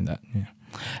understand that,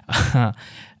 yeah.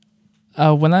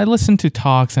 When I listen to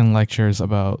talks and lectures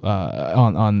about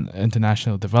on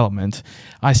international development,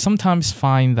 I sometimes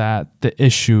find that the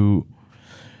issues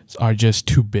are just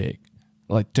too big.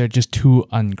 They're just too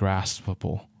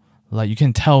ungraspable. You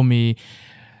can tell me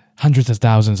hundreds of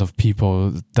thousands of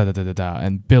people,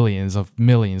 and billions of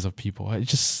millions of people. It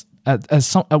just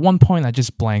at one point I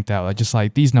just blanked out. I just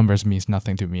these numbers means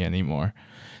nothing to me anymore.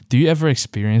 Do you ever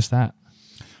experience that?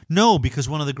 No, because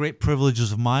one of the great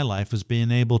privileges of my life is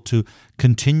being able to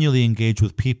continually engage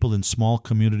with people in small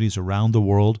communities around the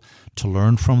world, to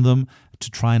learn from them, to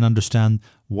try and understand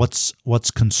what's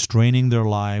constraining their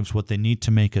lives, what they need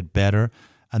to make it better.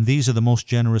 And these are the most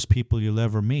generous people you'll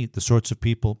ever meet, the sorts of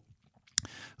people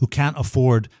who can't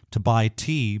afford to buy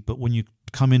tea, but when you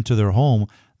come into their home,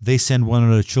 they send one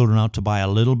of their children out to buy a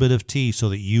little bit of tea so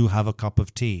that you have a cup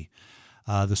of tea.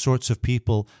 The sorts of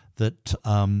people that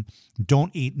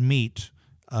don't eat meat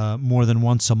more than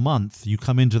once a month. You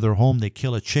come into their home, they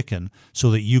kill a chicken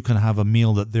so that you can have a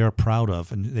meal that they're proud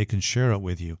of and they can share it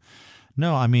with you.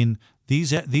 No, I mean,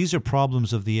 these are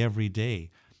problems of the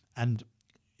everyday. And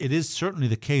it is certainly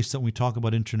the case that when we talk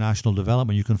about international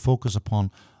development, you can focus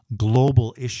upon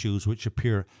global issues which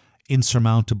appear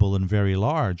insurmountable and very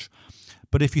large.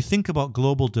 But if you think about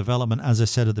global development, as I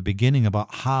said at the beginning,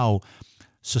 about how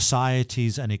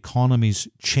societies and economies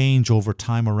change over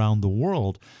time around the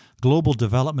world, global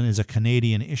development is a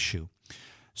Canadian issue.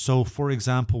 So, for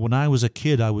example, when I was a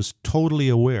kid, I was totally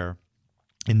aware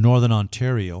in Northern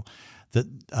Ontario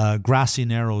that Grassy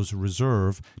Narrows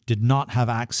Reserve did not have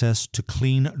access to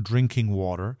clean drinking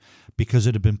water because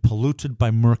it had been polluted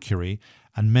by mercury,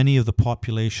 and many of the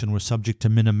population were subject to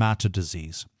Minamata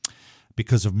disease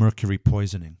because of mercury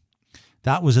poisoning.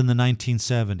 That was in the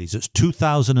 1970s. It's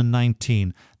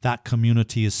 2019. That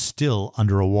community is still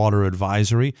under a water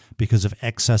advisory because of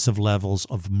excessive levels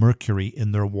of mercury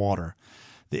in their water.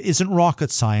 It isn't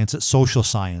rocket science, it's social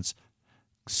science.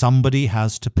 Somebody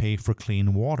has to pay for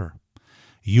clean water.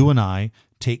 You and I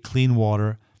take clean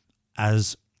water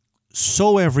as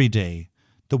so everyday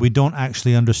that we don't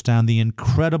actually understand the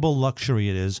incredible luxury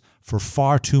it is for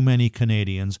far too many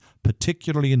Canadians,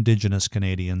 particularly Indigenous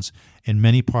Canadians, in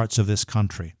many parts of this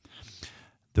country.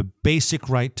 The basic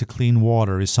right to clean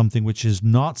water is something which is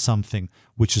not something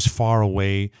which is far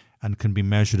away and can be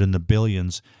measured in the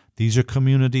billions. These are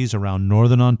communities around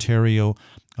Northern Ontario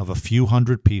of a few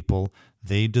hundred people.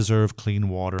 They deserve clean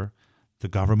water. The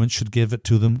government should give it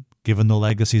to them, given the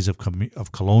legacies of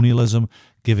colonialism,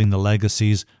 given the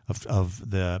legacies of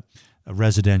the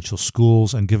residential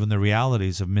schools, and given the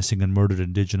realities of missing and murdered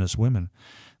Indigenous women.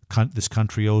 This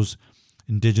country owes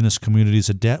Indigenous communities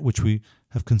a debt which we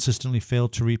have consistently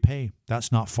failed to repay.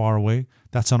 That's not far away.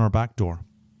 That's on our back door.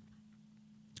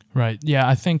 Right. Yeah,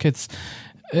 I think it's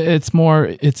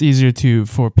easier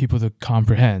for people to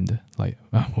comprehend, like,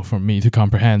 well, for me to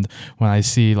comprehend when I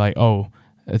see, like, oh,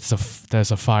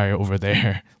 there's a fire over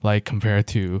there, like, compared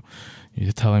to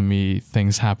you telling me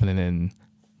things happening in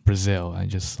Brazil. I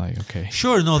just, like, okay.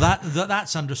 Sure, no,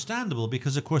 that's understandable,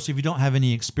 because of course if you don't have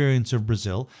any experience of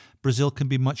Brazil can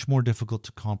be much more difficult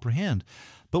to comprehend.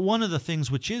 But one of the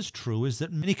things which is true is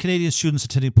that many Canadian students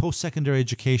attending post-secondary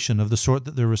education of the sort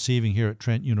that they're receiving here at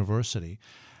Trent University,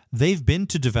 they've been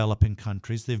to developing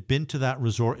countries. They've been to that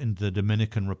resort in the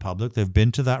Dominican Republic. They've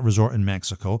been to that resort in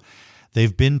Mexico.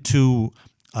 They've been to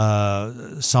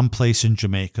some place in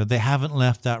Jamaica. They haven't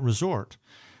left that resort.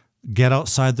 Get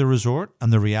outside the resort,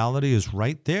 and the reality is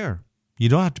right there. You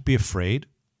don't have to be afraid.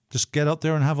 Just get out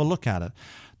there and have a look at it.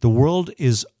 The world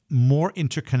is more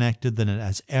interconnected than it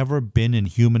has ever been in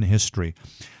human history.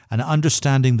 And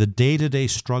understanding the day-to-day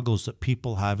struggles that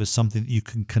people have is something that you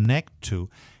can connect to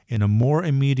in a more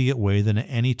immediate way than at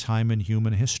any time in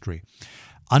human history.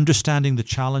 Understanding the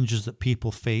challenges that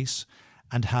people face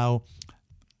and how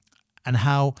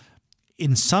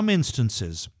in some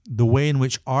instances, the way in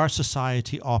which our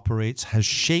society operates has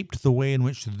shaped the way in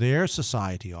which their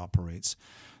society operates.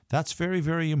 That's very,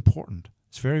 very important.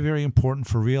 It's very, very important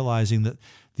for realizing that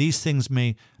these things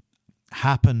may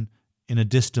happen in a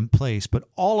distant place, but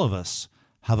all of us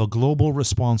have a global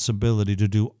responsibility to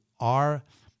do our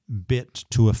bit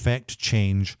to affect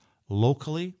change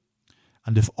locally.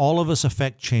 And if all of us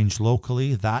affect change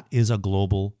locally, that is a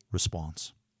global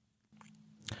response.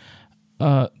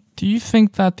 Do you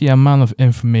think that the amount of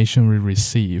information we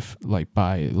receive, like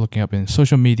by looking up in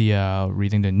social media,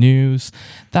 reading the news,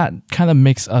 that kind of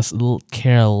makes us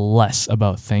care less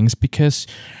about things, because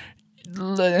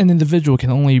an individual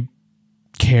can only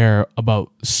care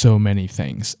about so many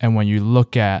things? And when you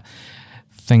look at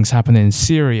things happening in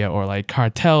Syria, or like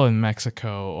cartel in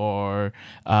Mexico, or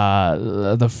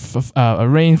a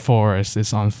rainforest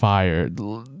is on fire,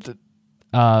 do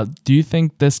you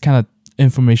think this kind of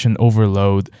information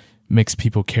overload makes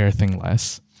people care a thing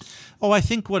less? Oh, I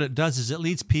think what it does is it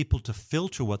leads people to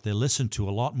filter what they listen to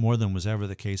a lot more than was ever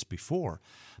the case before.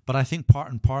 But I think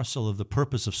part and parcel of the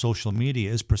purpose of social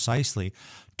media is precisely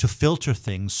to filter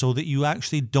things so that you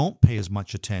actually don't pay as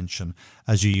much attention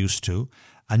as you used to,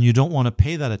 and you don't want to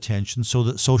pay that attention so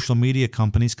that social media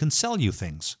companies can sell you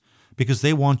things because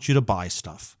they want you to buy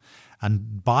stuff.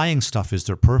 And buying stuff is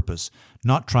their purpose,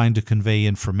 not trying to convey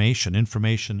information.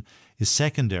 Information is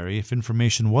secondary. If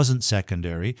information wasn't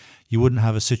secondary, you wouldn't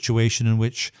have a situation in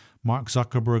which Mark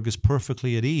Zuckerberg is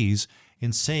perfectly at ease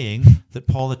in saying that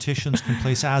politicians can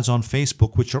place ads on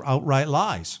Facebook which are outright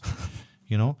lies.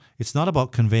 You know, it's not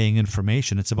about conveying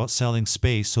information. It's about selling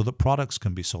space so that products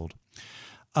can be sold.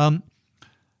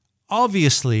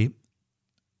 Obviously,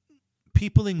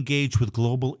 people engage with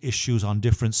global issues on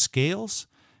different scales,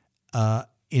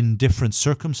 in different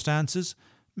circumstances.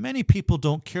 Many people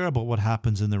don't care about what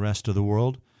happens in the rest of the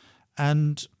world,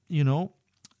 and, you know,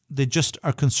 they just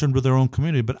are concerned with their own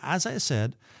community. But as I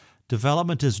said,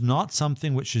 development is not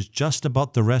something which is just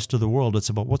about the rest of the world. It's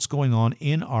about what's going on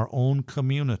in our own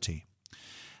community.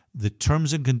 The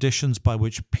terms and conditions by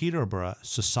which Peterborough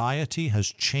society has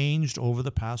changed over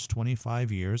the past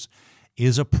 25 years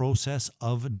is a process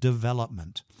of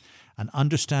development. And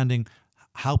understanding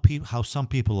how some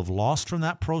people have lost from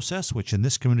that process, which in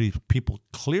this community people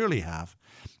clearly have,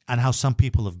 and how some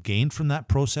people have gained from that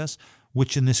process,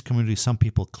 which in this community some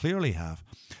people clearly have.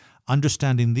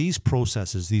 Understanding these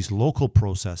processes, these local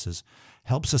processes,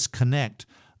 helps us connect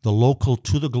the local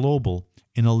to the global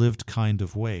in a lived kind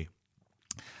of way.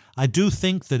 I do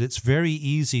think that it's very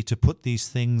easy to put these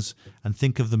things and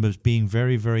think of them as being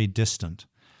very, very distant.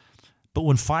 But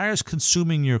when fire's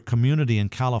consuming your community in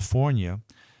California,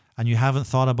 and you haven't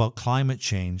thought about climate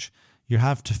change, you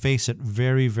have to face it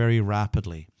very, very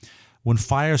rapidly. When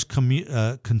fire's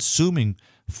consuming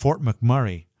Fort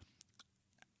McMurray,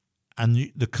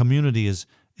 and the community is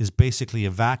is basically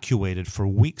evacuated for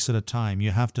weeks at a time.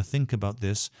 You have to think about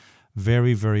this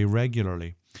very, very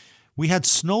regularly. We had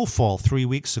snowfall 3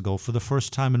 weeks ago for the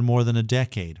first time in more than a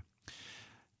decade.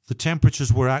 The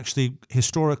temperatures were actually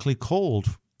historically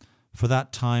cold for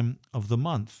that time of the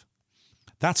month.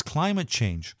 That's climate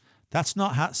change. That's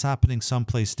not happening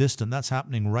someplace distant. That's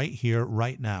happening right here,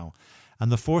 right now.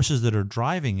 And the forces that are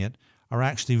driving it are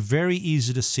actually very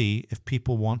easy to see if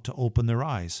people want to open their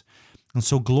eyes. And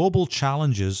so global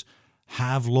challenges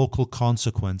have local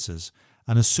consequences.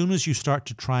 And as soon as you start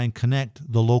to try and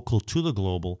connect the local to the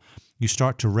global, you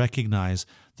start to recognize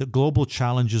that global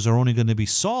challenges are only going to be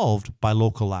solved by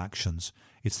local actions.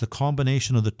 It's the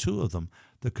combination of the two of them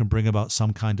that can bring about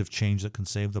some kind of change that can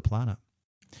save the planet.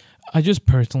 I just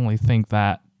personally think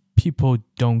that people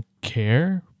don't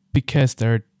care because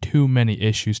there are too many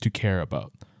issues to care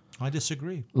about. I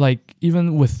disagree. Like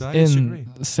even within,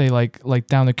 say, like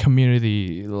down the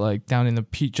community, like down in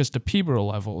just the Peterborough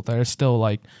level, there are still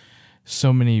like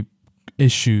so many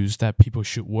issues that people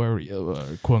should worry,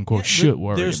 quote unquote, should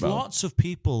worry about. There's lots of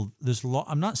people.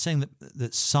 I'm not saying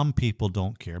that some people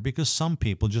don't care, because some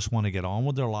people just want to get on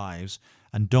with their lives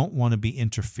and don't want to be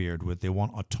interfered with. They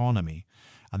want autonomy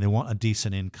and they want a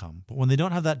decent income. But when they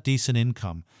don't have that decent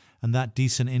income, and that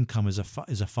decent income is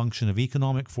a function of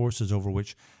economic forces over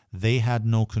which they had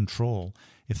no control,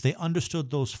 if they understood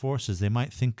those forces, they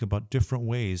might think about different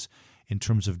ways in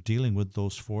terms of dealing with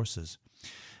those forces.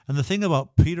 And the thing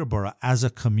about Peterborough as a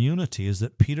community is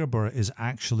that Peterborough is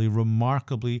actually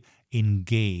remarkably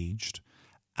engaged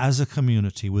as a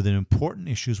community with important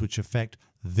issues which affect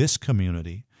this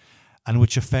community and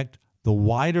which affect the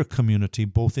wider community,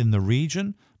 both in the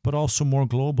region but also more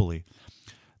globally.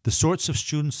 The sorts of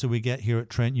students that we get here at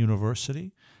Trent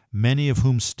University, many of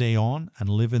whom stay on and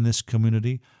live in this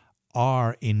community,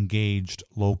 are engaged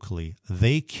locally.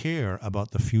 They care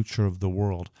about the future of the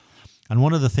world. And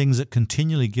one of the things that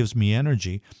continually gives me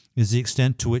energy is the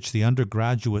extent to which the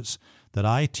undergraduates that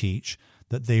I teach,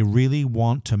 that they really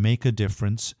want to make a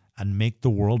difference and make the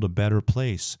world a better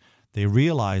place. They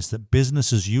realize that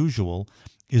business as usual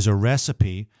is a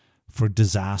recipe for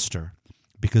disaster,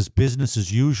 because business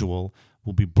as usual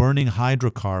will be burning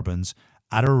hydrocarbons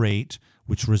at a rate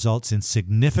which results in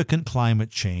significant climate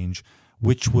change,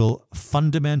 which will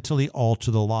fundamentally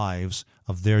alter the lives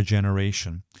of their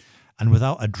generation. And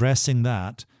without addressing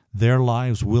that, their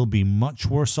lives will be much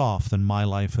worse off than my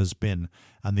life has been.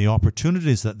 And the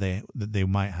opportunities that they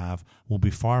might have will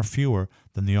be far fewer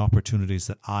than the opportunities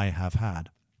that I have had.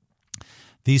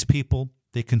 These people,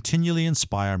 they continually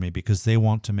inspire me because they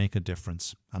want to make a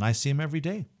difference. And I see them every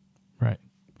day. Right.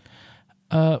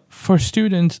 For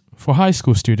high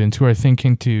school students who are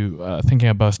thinking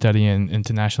about studying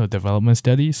international development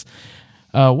studies,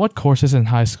 what courses in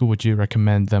high school would you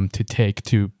recommend them to take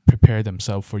to prepare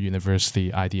themselves for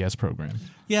university IDS program?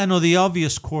 Yeah, no, the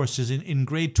obvious course is in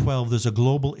grade 12, there's a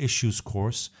global issues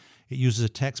course. It uses a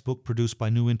textbook produced by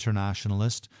New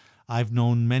Internationalist. I've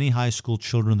known many high school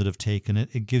children that have taken it.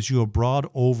 It gives you a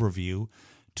broad overview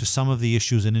to some of the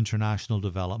issues in international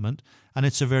development, and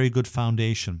it's a very good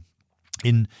foundation.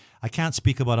 I can't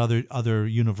speak about other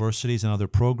universities and other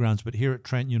programs, but here at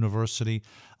Trent University,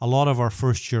 a lot of our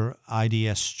first-year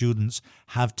IDS students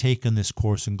have taken this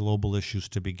course in global issues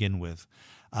to begin with.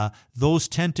 Those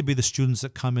tend to be the students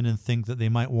that come in and think that they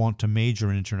might want to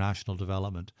major in international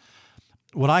development.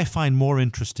 What I find more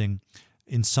interesting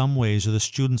in some ways are the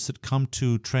students that come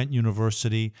to Trent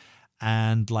University,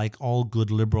 and like all good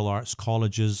liberal arts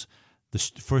colleges, the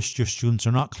first-year students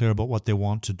are not clear about what they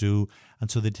want to do,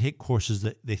 and so they take courses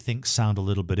that they think sound a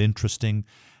little bit interesting.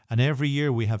 And every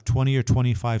year we have 20 or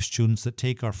 25 students that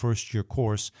take our first-year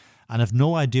course and have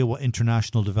no idea what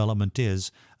international development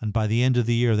is, and by the end of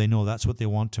the year they know that's what they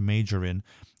want to major in,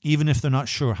 even if they're not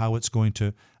sure how it's going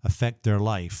to affect their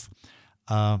life.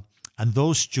 And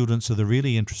those students are the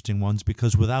really interesting ones,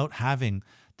 because without having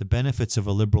the benefits of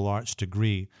a liberal arts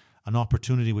degree, an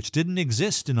opportunity which didn't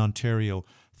exist in Ontario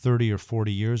 30 or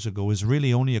 40 years ago is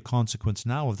really only a consequence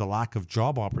now of the lack of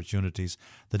job opportunities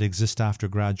that exist after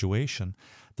graduation.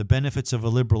 The benefits of a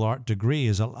liberal art degree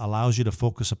is it allows you to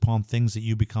focus upon things that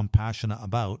you become passionate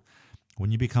about.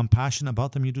 When you become passionate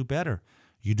about them, you do better.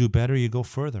 You do better, you go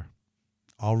further.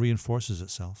 All reinforces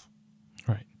itself.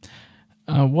 Right.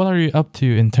 What are you up to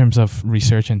in terms of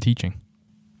research and teaching?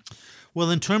 Well,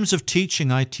 in terms of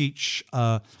teaching, I teach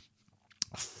 5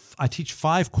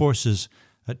 courses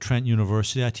at Trent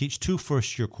University. I teach 2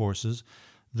 first-year courses.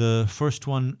 The first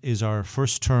one is our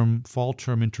fall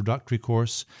term introductory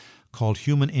course called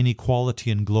Human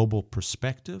Inequality and Global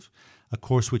Perspective, a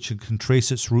course which can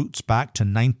trace its roots back to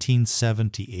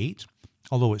 1978,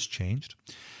 although it's changed.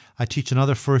 I teach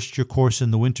another first-year course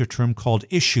in the winter term called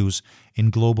Issues in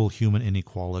Global Human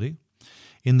Inequality.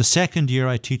 In the second year,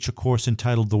 I teach a course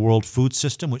entitled The World Food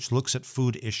System, which looks at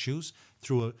food issues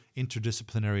through an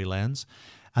interdisciplinary lens.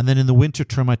 And then in the winter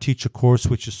term, I teach a course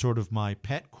which is sort of my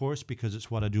pet course because it's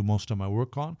what I do most of my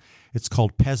work on. It's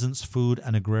called Peasants, Food,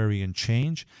 and Agrarian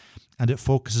Change, and it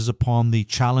focuses upon the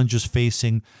challenges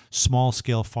facing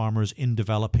small-scale farmers in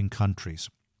developing countries.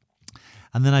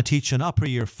 And then I teach an upper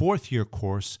year, fourth year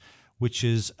course, which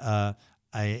is an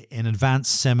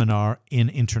advanced seminar in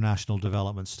international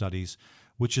development studies,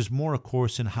 which is more a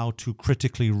course in how to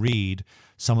critically read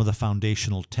some of the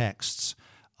foundational texts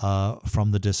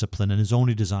from the discipline, and is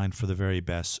only designed for the very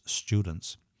best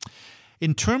students.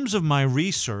 In terms of my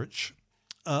research,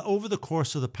 over the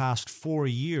course of the past 4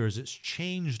 years, it's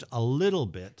changed a little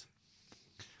bit,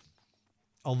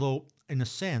 although in a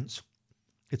sense,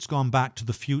 it's gone back to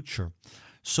the future.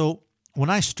 So when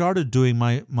I started doing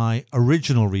my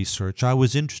original research, I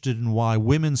was interested in why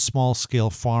women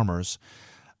small-scale farmers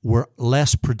were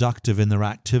less productive in their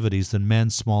activities than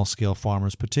men small-scale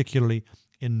farmers, particularly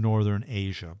in Northern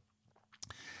Asia.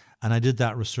 And I did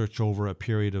that research over a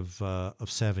period of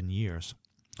 7 years.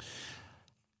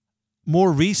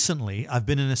 More recently, I've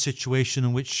been in a situation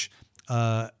in which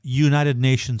United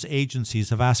Nations agencies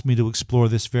have asked me to explore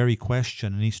this very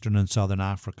question in Eastern and Southern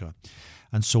Africa.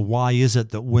 And so why is it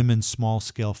that women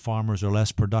small-scale farmers are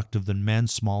less productive than men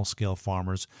small-scale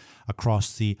farmers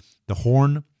across the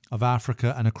Horn of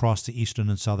Africa and across the Eastern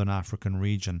and Southern African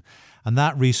region? And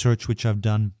that research, which I've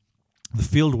done, the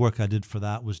field work I did for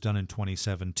that was done in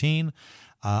 2017.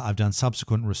 I've done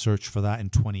subsequent research for that in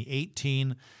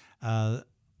 2018.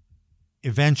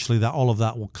 Eventually, all of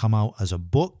that will come out as a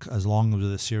book, as long as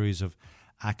with a series of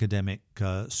academic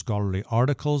scholarly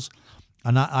articles.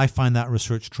 And I find that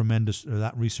research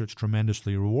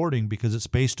tremendously rewarding because it's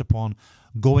based upon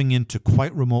going into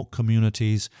quite remote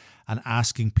communities and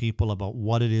asking people about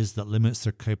what it is that limits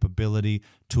their capability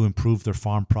to improve their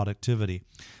farm productivity.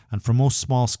 And for most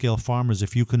small-scale farmers,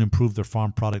 if you can improve their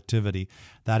farm productivity,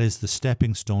 that is the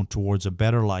stepping stone towards a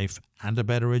better life and a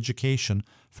better education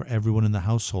for everyone in the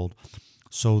household.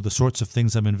 So the sorts of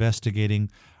things I'm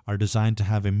investigating are designed to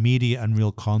have immediate and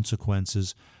real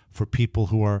consequences for people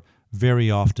who are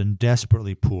very often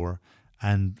desperately poor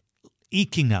and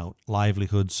eking out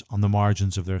livelihoods on the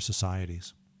margins of their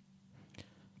societies.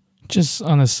 Just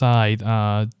on the side,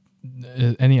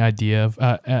 any idea of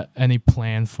any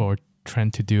plan for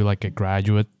Trent to do like a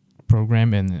graduate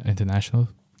program in international?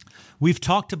 We've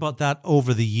talked about that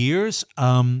over the years,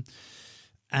 and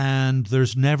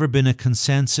there's never been a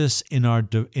consensus in our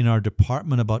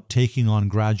department about taking on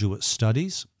graduate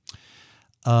studies.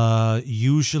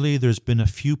 Usually there's been a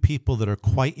few people that are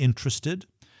quite interested,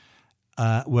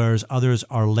 whereas others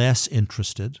are less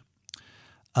interested.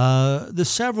 There's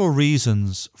several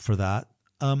reasons for that.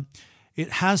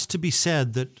 It has to be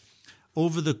said that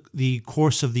over the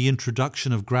course of the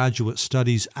introduction of graduate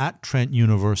studies at Trent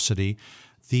University,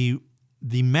 the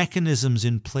mechanisms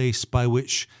in place by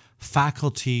which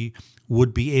faculty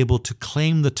would be able to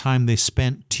claim the time they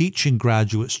spent teaching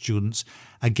graduate students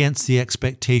against the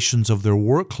expectations of their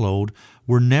workload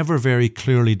were never very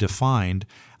clearly defined,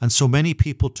 and so many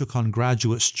people took on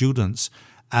graduate students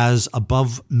as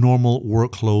above normal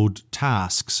workload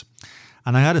tasks.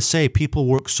 And I got to say, people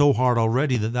work so hard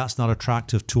already that that's not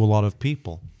attractive to a lot of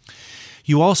people.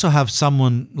 You also have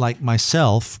someone like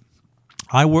myself.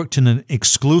 I worked in an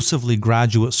exclusively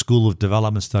graduate school of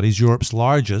development studies, Europe's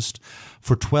largest,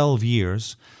 for 12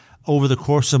 years. Over the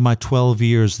course of my 12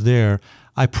 years there,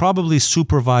 I probably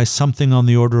supervised something on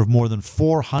the order of more than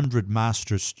 400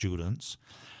 master's students,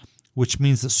 which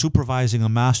means that supervising a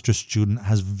master's student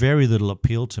has very little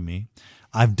appeal to me.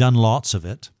 I've done lots of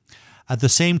it. At the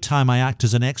same time, I act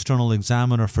as an external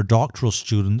examiner for doctoral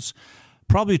students,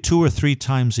 probably 2 or 3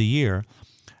 times a year.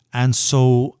 And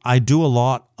so I do a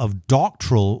lot of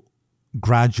doctoral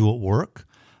graduate work,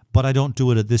 but I don't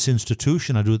do it at this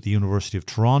institution. I do it at the University of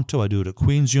Toronto. I do it at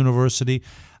Queen's University.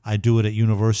 I do it at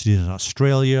universities in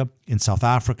Australia, in South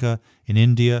Africa, in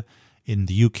India, in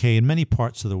the UK, in many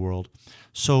parts of the world.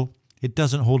 So it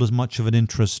doesn't hold as much of an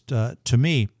interest to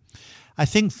me. I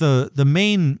think the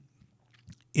main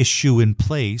issue in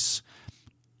place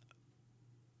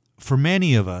for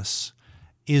many of us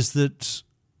is that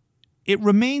it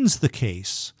remains the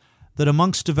case that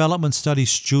amongst development studies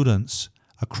students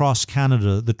across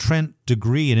Canada, the Trent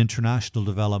degree in international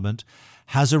development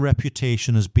has a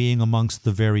reputation as being amongst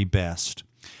the very best.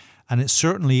 And it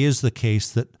certainly is the case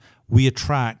that we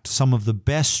attract some of the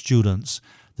best students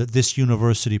that this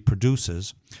university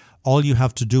produces. All you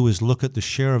have to do is look at the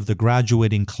share of the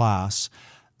graduating class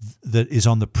that is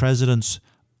on the president's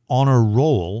honor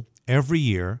roll every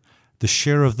year, the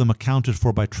share of them accounted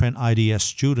for by Trent IDS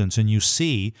students, and you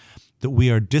see that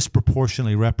we are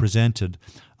disproportionately represented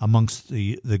amongst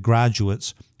the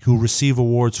graduates who receive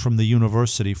awards from the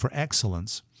university for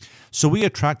excellence. So we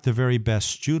attract the very best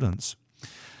students.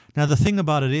 Now, the thing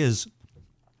about it is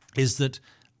that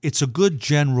it's a good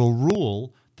general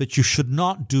rule that you should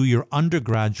not do your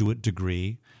undergraduate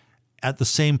degree at the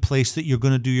same place that you're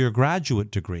going to do your graduate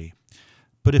degree.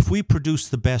 But if we produce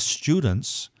the best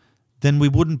students, then we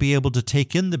wouldn't be able to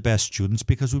take in the best students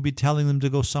because we'd be telling them to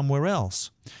go somewhere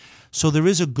else. So there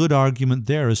is a good argument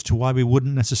there as to why we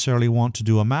wouldn't necessarily want to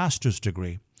do a master's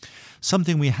degree.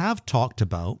 Something we have talked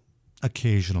about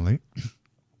occasionally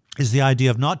is the idea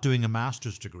of not doing a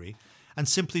master's degree and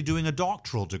simply doing a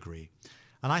doctoral degree.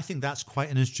 And I think that's quite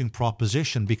an interesting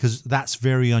proposition because that's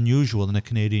very unusual in a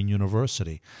Canadian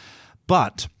university.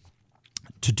 But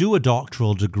to do a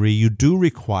doctoral degree, you do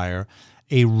require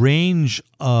a range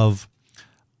of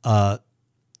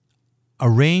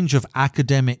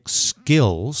academic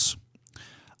skills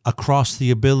across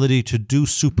the ability to do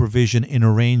supervision in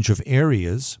a range of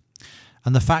areas.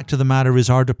 And the fact of the matter is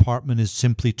our department is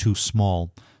simply too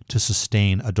small to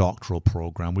sustain a doctoral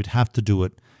program. We'd have to do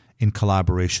it in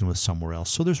collaboration with somewhere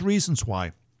else. So there's reasons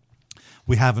why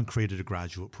we haven't created a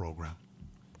graduate program.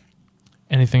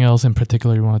 Anything else in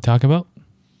particular you want to talk about?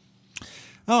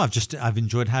 Oh, I've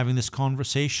enjoyed having this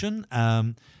conversation,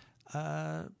 but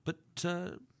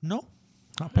no,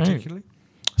 not particularly.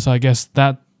 So I guess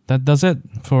that does it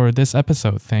for this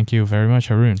episode. Thank you very much,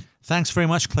 Haroon. Thanks very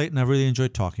much, Clayton. I really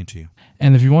enjoyed talking to you.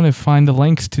 And if you want to find the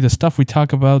links to the stuff we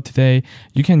talk about today,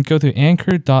 you can go to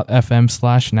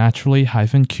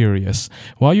anchor.fm/naturally-curious.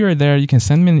 While you're there, you can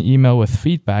send me an email with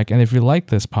feedback. And if you like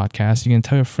this podcast, you can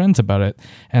tell your friends about it.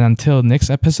 And until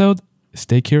next episode,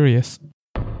 stay curious.